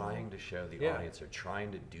on. trying to show the Yeah. audience or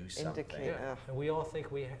trying to do something. Indicate. Yeah, and we all think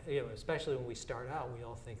especially when we start out, we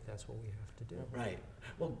all think that's what we have to do. Right.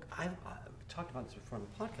 Well, I've talked about this before on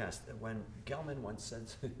the podcast, that when Gelman once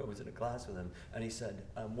said, I was in a class with him, and he said,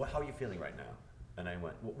 how are you feeling right now? And I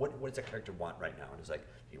went, what does a character want right now? And he's like,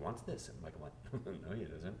 he wants this. And Michael went, no, he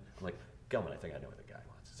doesn't. I'm like, Gelman, I think I know what the guy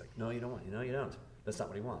wants. He's like, no, you don't want. No, you don't. That's not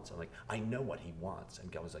what he wants. I'm like, I know what he wants.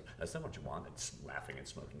 And Gelman's like, that's not what you want. And laughing and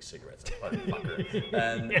smoking cigarettes. Like, fucker.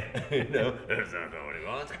 And, that's not what he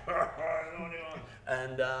wants. That's not what he wants.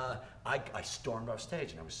 And I stormed off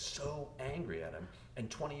stage, and I was so angry at him. And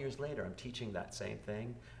 20 years later, I'm teaching that same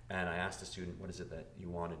thing. And I asked the student, what is it that you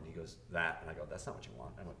wanted? And he goes, that. And I go, that's not what you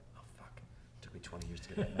want. And I went, oh, fuck. It took me 20 years to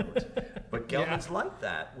get that note. But Gelman's like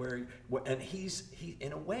that, and he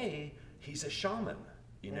in a way, he's a shaman.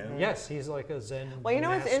 You know? Yes, he's like a Zen. Well, you know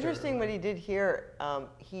what's master. interesting? What he did here,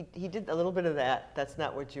 he did a little bit of that. That's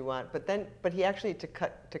not what you want. But he actually to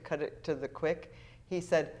cut it to the quick, he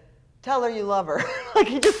said, "Tell her you love her." Like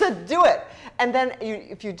he just said, "Do it." And then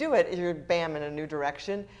if you do it, you're bam in a new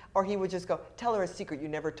direction. Or he would just go, "Tell her a secret you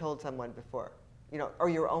never told someone before," or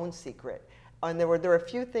your own secret. And there were a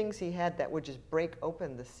few things he had that would just break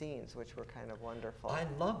open the scenes, which were kind of wonderful. I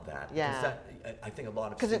love that. Yeah. I think a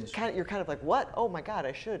lot of Because students... you're kind of like, what? Oh my God,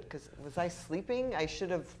 I should. Because was I sleeping? I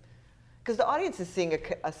should have. Because the audience is seeing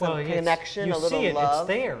some connection, you a little see it, love.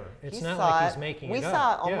 It's there. It's He not saw like it. he's making We it up.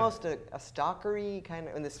 saw Yeah. almost a stalkery kind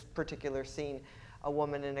of in this particular scene, a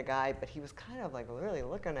woman and a guy, but he was kind of like really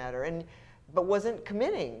looking at her, but wasn't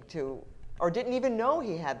committing to, or didn't even know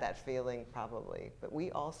he had that feeling probably. But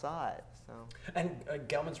we all saw it. So. And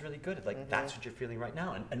Gelman's really good at that's what you're feeling right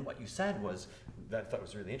now. And what you said was, that I thought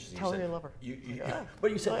was really interesting. Tell you her said, you love her. Yeah.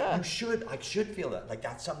 But you said, Yeah. I should feel that. Like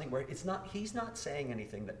that's something where he's not saying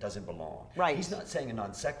anything that doesn't belong. Right. He's not saying a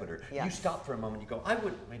non sequitur. Yes. You stop for a moment, you go,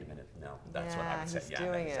 wait a minute, no, that's what I would say. he's Yeah,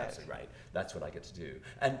 doing he's it. absolutely right. That's what I get to do.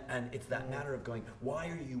 And it's that matter of going, why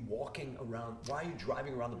are you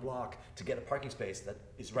driving around the block to get a parking space that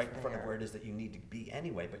is right in front of where it is that you need to be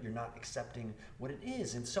anyway, but you're not accepting what it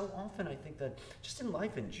is. And so often I think that just in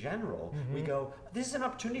life in general, we go, this is an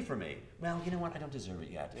opportunity for me. Well, you know what, I don't deserve it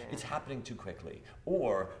yet. Yeah. It's happening too quickly.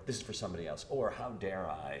 Or this is for somebody else. Or how dare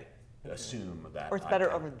I assume that Or it's I better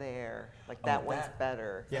can- over there. Like that one's that-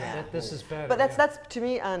 better. Yeah, this is better. But yeah. that's to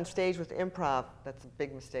me on stage with improv. That's a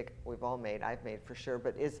big mistake we've all made. I've made for sure.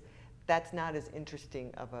 But that's not as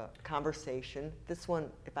interesting of a conversation. This one,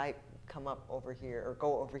 if I come up over here or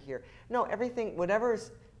go over here, no, everything,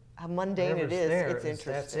 whatever's how mundane Whatever's it is, there it's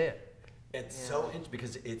interesting. That's it. It's so interesting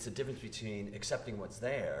because it's a difference between accepting what's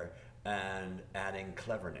there and adding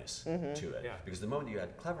cleverness to it. Yeah. Because the moment you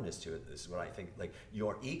add cleverness to it, this is what I think, like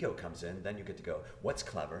your ego comes in, then you get to go, what's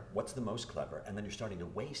clever, what's the most clever, and then you're starting to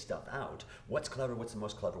weigh stuff out. What's clever, what's the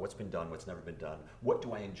most clever, what's been done, what's never been done, what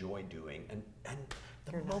do I enjoy doing? And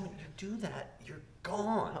the moment you do that, you're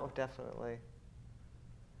gone. Oh, definitely.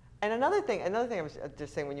 And another thing I was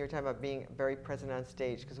just saying when you were talking about being very present on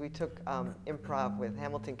stage, because we took improv with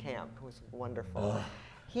Hamilton Camp, who was wonderful.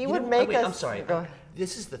 He would make us. I'm sorry. Go ahead.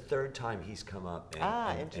 This is the third time he's come up in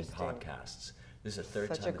interesting. podcasts. This is the third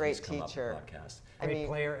Such a time that great he's come teacher. up in podcasts. Great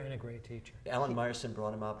player and a great teacher. Alan Meyerson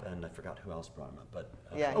brought him up, and I forgot who else brought him up. But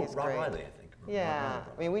Yeah, he's Rob great. Riley, I think. Rob Yeah, Riley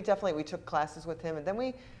brought I mean, we took classes with him, and then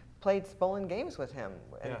we played Spolin games with him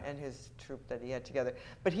Yeah. and his troupe that he had together.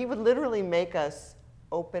 But he would literally make us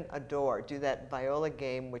open a door, do that viola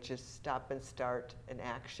game, which is stop and start an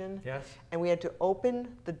action. Yes. And we had to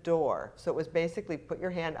open the door. So it was basically put your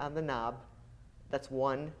hand on the knob. That's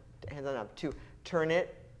one, hand on the knob. Two, turn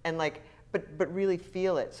it, and but really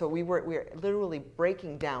feel it. So we were literally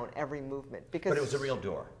breaking down every movement because But it was a real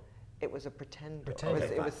door. it was a pretend door. Pretend It was,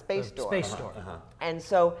 door. it was space The door. Space door. And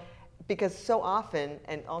so, because so often,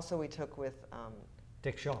 and also we took with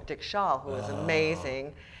Dick Shaw. Dick Shaw, who was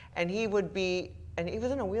amazing, and he would be, and he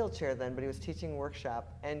was in a wheelchair then, but he was teaching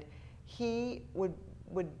workshop, and he would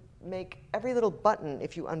make every little button,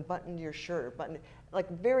 if you unbuttoned your shirt, or button, like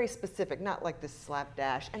very specific, not like this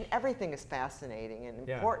slapdash, and everything is fascinating and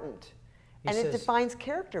Yeah. important. He And it says- defines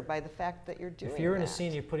character by the fact that you're doing If you're in a that.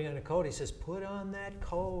 scene, you're putting on a coat, he says, put on that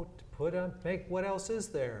coat, make what else is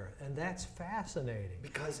there, and that's fascinating.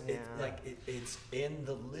 Because it's in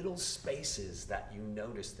the little spaces that you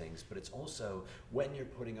notice things, but it's also when you're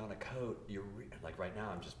putting on a coat. Like right now,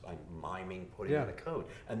 I'm miming putting on a coat,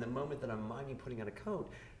 and the moment that I'm miming putting on a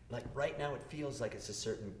coat, like right now it feels like it's a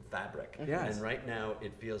certain fabric, Yes. and right now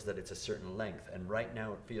it feels that it's a certain length, and right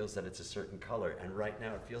now it feels that it's a certain color, and right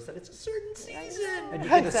now it feels that it's a certain season. And you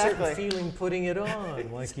get a Exactly. certain feeling putting it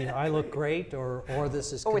on, like I look great, or this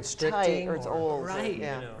is It's constricting, tight, or it's old. Right,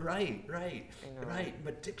 Yeah. you know. right. know. Right.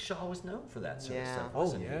 But Dick Shaw was known for that sort of Yeah. stuff, Oh,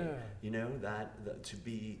 wasn't yeah. he? You know, that to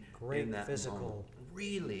be Great in that physical moment.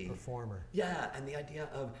 Really. performer. Yeah, and the idea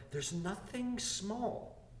of there's nothing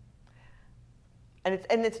small. And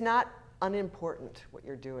it's not unimportant what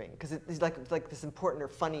you're doing, because it's like this important or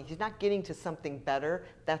funny. He's not getting to something better.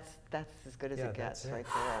 That's as good as Yeah, it gets that's it. right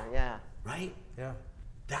there. Yeah. Right? Yeah.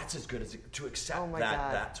 That's as good as it, to accept Oh my that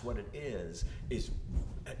God. that's what it is.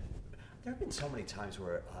 There have been so many times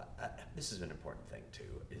where this is an important thing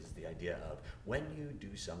too, is the idea of when you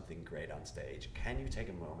do something great on stage, can you take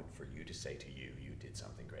a moment for you to say to you did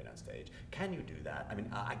something great on stage? Can you do that? I mean,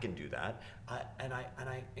 I can do that, and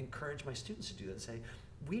I encourage my students to do that. And say,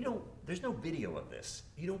 there's no video of this.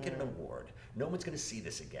 You don't get an award. No one's going to see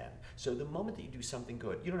this again. So the moment that you do something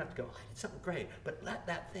good, you don't have to go, I did something great, but let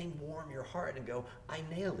that thing warm your heart and go, I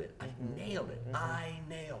nailed it. I nailed it. I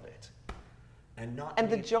nailed it. And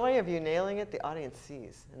the joy of you nailing it, the audience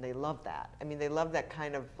sees, and they love that. I mean, they love that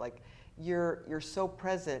kind of like you're so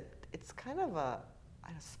present. It's kind of a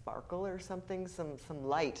sparkle or something, some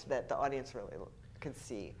light that the audience really can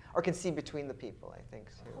see, or can see between the people, I think,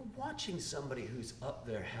 too. Watching somebody who's up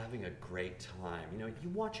there having a great time, you know,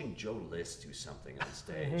 you're watching Joe List do something on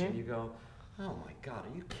stage, and you go, oh my God,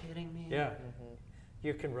 are you kidding me? Yeah.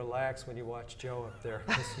 You can relax when you watch Joe up there,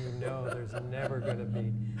 because you know there's never going to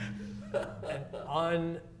be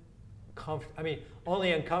an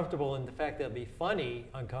only uncomfortable in the fact that it'll be funny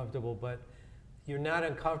uncomfortable, but you're not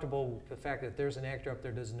uncomfortable with the fact that there's an actor up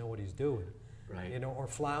there who doesn't know what he's doing. Right. You know, or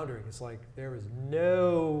floundering. It's like there is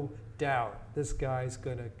no doubt this guy's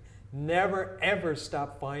going to never, ever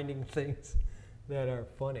stop finding things that are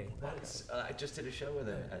funny. I just did a show with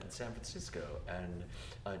him at San Francisco, and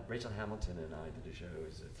Rachel Hamilton and I did a show. It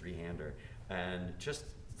was a three-hander, and just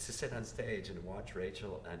to sit on stage and watch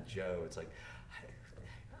Rachel and Joe, it's like,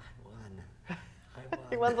 I won.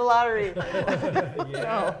 He won the lottery.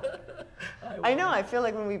 Yeah. I know. I feel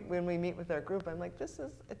like when we meet with our group, I'm like,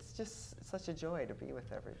 it's just such a joy to be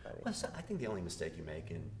with everybody. Well, so I think the only mistake you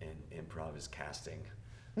make in improv is casting.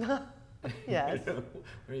 Yes. You know,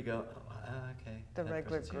 where you go, okay. The that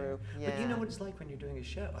regular person's here. group, But you know yeah. what it's like when you're doing a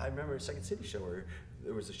show. I remember a Second City show where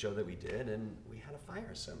there was a show that we did, and we had to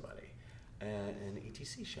fire somebody. An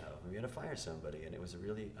ETC show, and we had to fire somebody, and it was a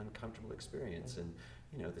really uncomfortable experience. And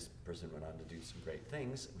you know, this person went on to do some great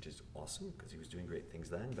things, which is awesome because he was doing great things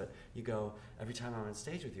then. But you go, every time I'm on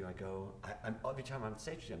stage with you, every time I'm on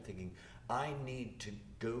stage with you, I'm thinking, I need to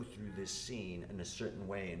go through this scene in a certain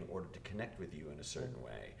way in order to connect with you in a certain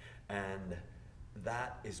way. And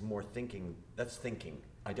that is more thinking. That's thinking.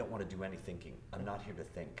 I don't want to do any thinking. I'm not here to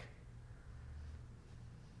think.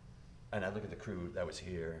 And I look at the crew that was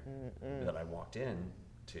here that I walked in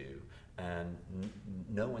to, and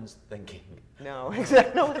no one's thinking. No,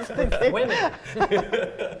 exactly. No one's thinking. Women.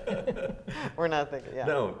 We're not thinking. Yeah.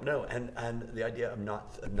 No, and the idea of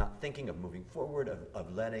not thinking, of moving forward,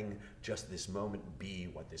 of letting just this moment be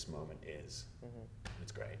what this moment is.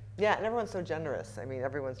 It's great. Yeah, and everyone's so generous. I mean,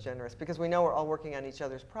 everyone's generous because we know we're all working on each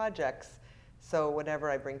other's projects. So whatever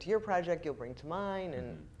I bring to your project, you'll bring to mine,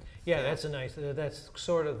 and Yeah, that's that's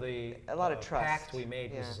sort of the A lot of trust. pact we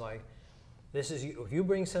made. Yeah. Was like, this is if you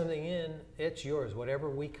bring something in, it's yours.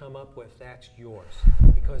 Whatever we come up with, that's yours,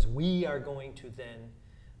 because we are going to then,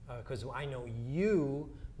 because I know you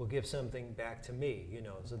will give something back to me. You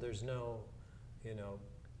know, so there's no,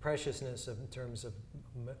 preciousness in terms of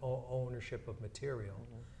ownership of material.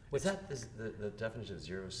 Is that the definition of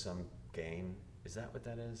zero-sum game? Is that what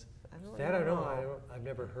that is? I don't know. I've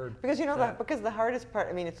never heard. Because that. because the hardest part,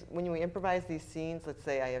 I mean, it's when we improvise these scenes. Let's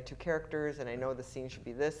say I have two characters, and I know the scene should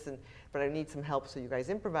be this, but I need some help, so you guys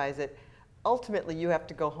improvise it. Ultimately, you have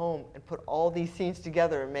to go home and put all these scenes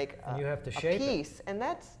together and make And you have to a shape it. piece, and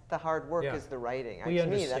that's the hard work. Yeah. Is the writing. We To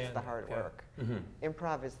me, that's understand the that, hard yeah. work.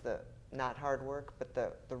 Improv is the not hard work, but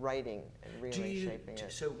the writing and really shaping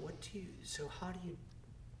it. So how do you,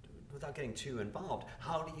 without getting too involved,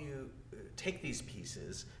 how do you take these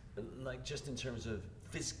pieces, like just in terms of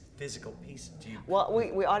physical pieces? Do you? Well,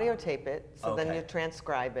 we audio tape it, so then Okay. you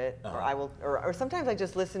transcribe it, or Uh-huh. I will, or sometimes I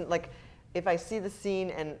just listen. Like, if I see the scene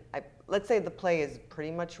and let's say the play is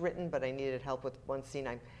pretty much written, but I needed help with one scene,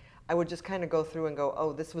 I would just kind of go through and go,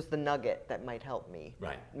 oh, this was the nugget that might help me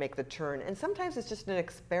Right. make the turn. And sometimes it's just an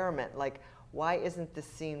experiment, like, why isn't this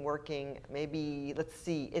scene working? Maybe, let's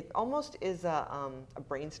see, it almost is a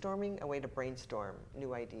brainstorming, a way to brainstorm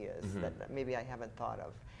new ideas that maybe I haven't thought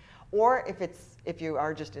of. Or if you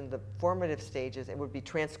are just in the formative stages, it would be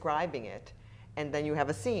transcribing it, and then you have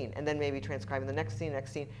a scene, and then maybe transcribing the next scene,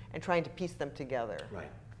 and trying to piece them together. Right.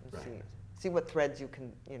 And Right. see what threads you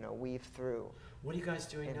can, weave through. What are you guys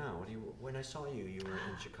doing now? When I saw you, you were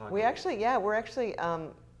in Chicago. We're actually,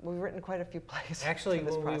 we've written quite a few plays. Actually, through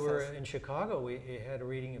this when we process. were in Chicago, we had a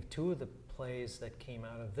reading of 2 of the plays that came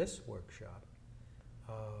out of this workshop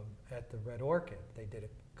at the Red Orchid. They did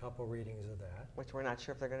a couple readings of that. Which we're not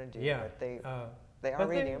sure if they're going to do, Yeah. but they but are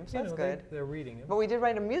reading them, so that's good. They're reading them. But we did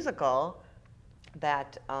write a musical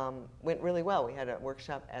that went really well. We had a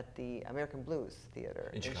workshop at the American Blues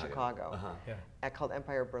Theater in Chicago, Uh-huh. Called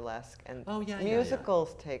Empire Burlesque. And Oh, yeah,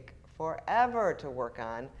 musicals take forever to work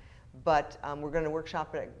on, but we're going to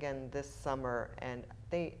workshop it again this summer, and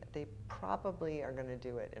they probably are going to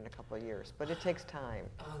do it in a couple of years, but it takes time.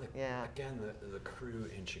 Oh, again, the crew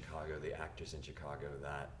in Chicago, the actors in Chicago,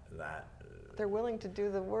 that They're willing to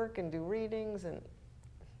do the work and do readings, and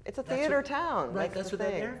it's a That's theater what- town. right, That's that's the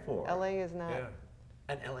what they're thing. there for. LA is not. Yeah.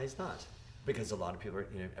 and LA's not, because a lot of people are,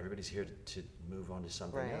 everybody's here to move on to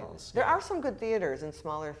something Right. else. There are some good theaters and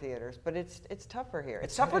smaller theaters, but it's tougher here.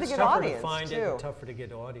 It's tougher to it's get tougher audience to find too. it and tougher to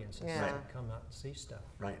get audiences Yeah. to come out and see stuff.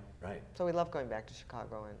 Right, right. So we love going back to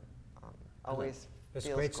Chicago, and always There's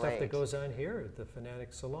feels great stuff that goes on here at the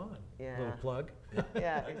Fanatic Salon. Yeah. Little plug.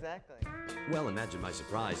 Yeah, exactly. Well, imagine my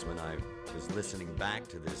surprise when I was listening back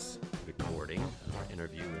to this recording, our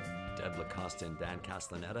interview with Deb LaCosta and Dan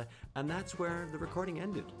Castellaneta, and that's where the recording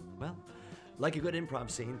ended. Well, like a good improv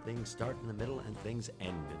scene, things start in the middle and things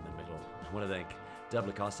end in the middle. I want to thank Deb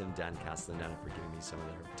LaCosta and Dan Castellaneta for giving me some of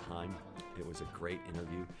their time. It was a great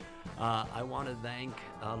interview. I want to thank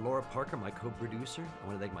Laura Parker, my co-producer. I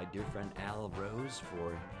want to thank my dear friend Al Rose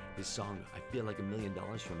for his song, I Feel Like $1 Million,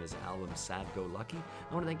 from his album Sad Go Lucky.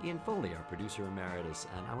 I want to thank Ian Foley, our producer emeritus,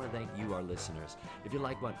 and I want to thank you, our listeners. If you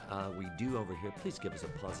like what we do over here, please give us a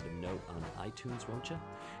positive note on iTunes, won't you?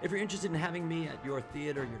 If you're interested in having me at your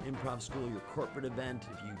theater, your improv school, your corporate event,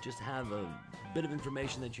 if you just have a bit of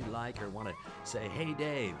information that you like or want to say, hey,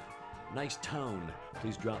 Dave, nice tone,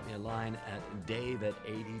 please drop me a line at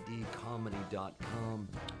dave@addcomedy.com.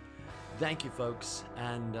 Thank you, folks,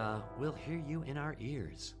 and we'll hear you in our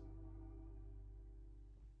ears.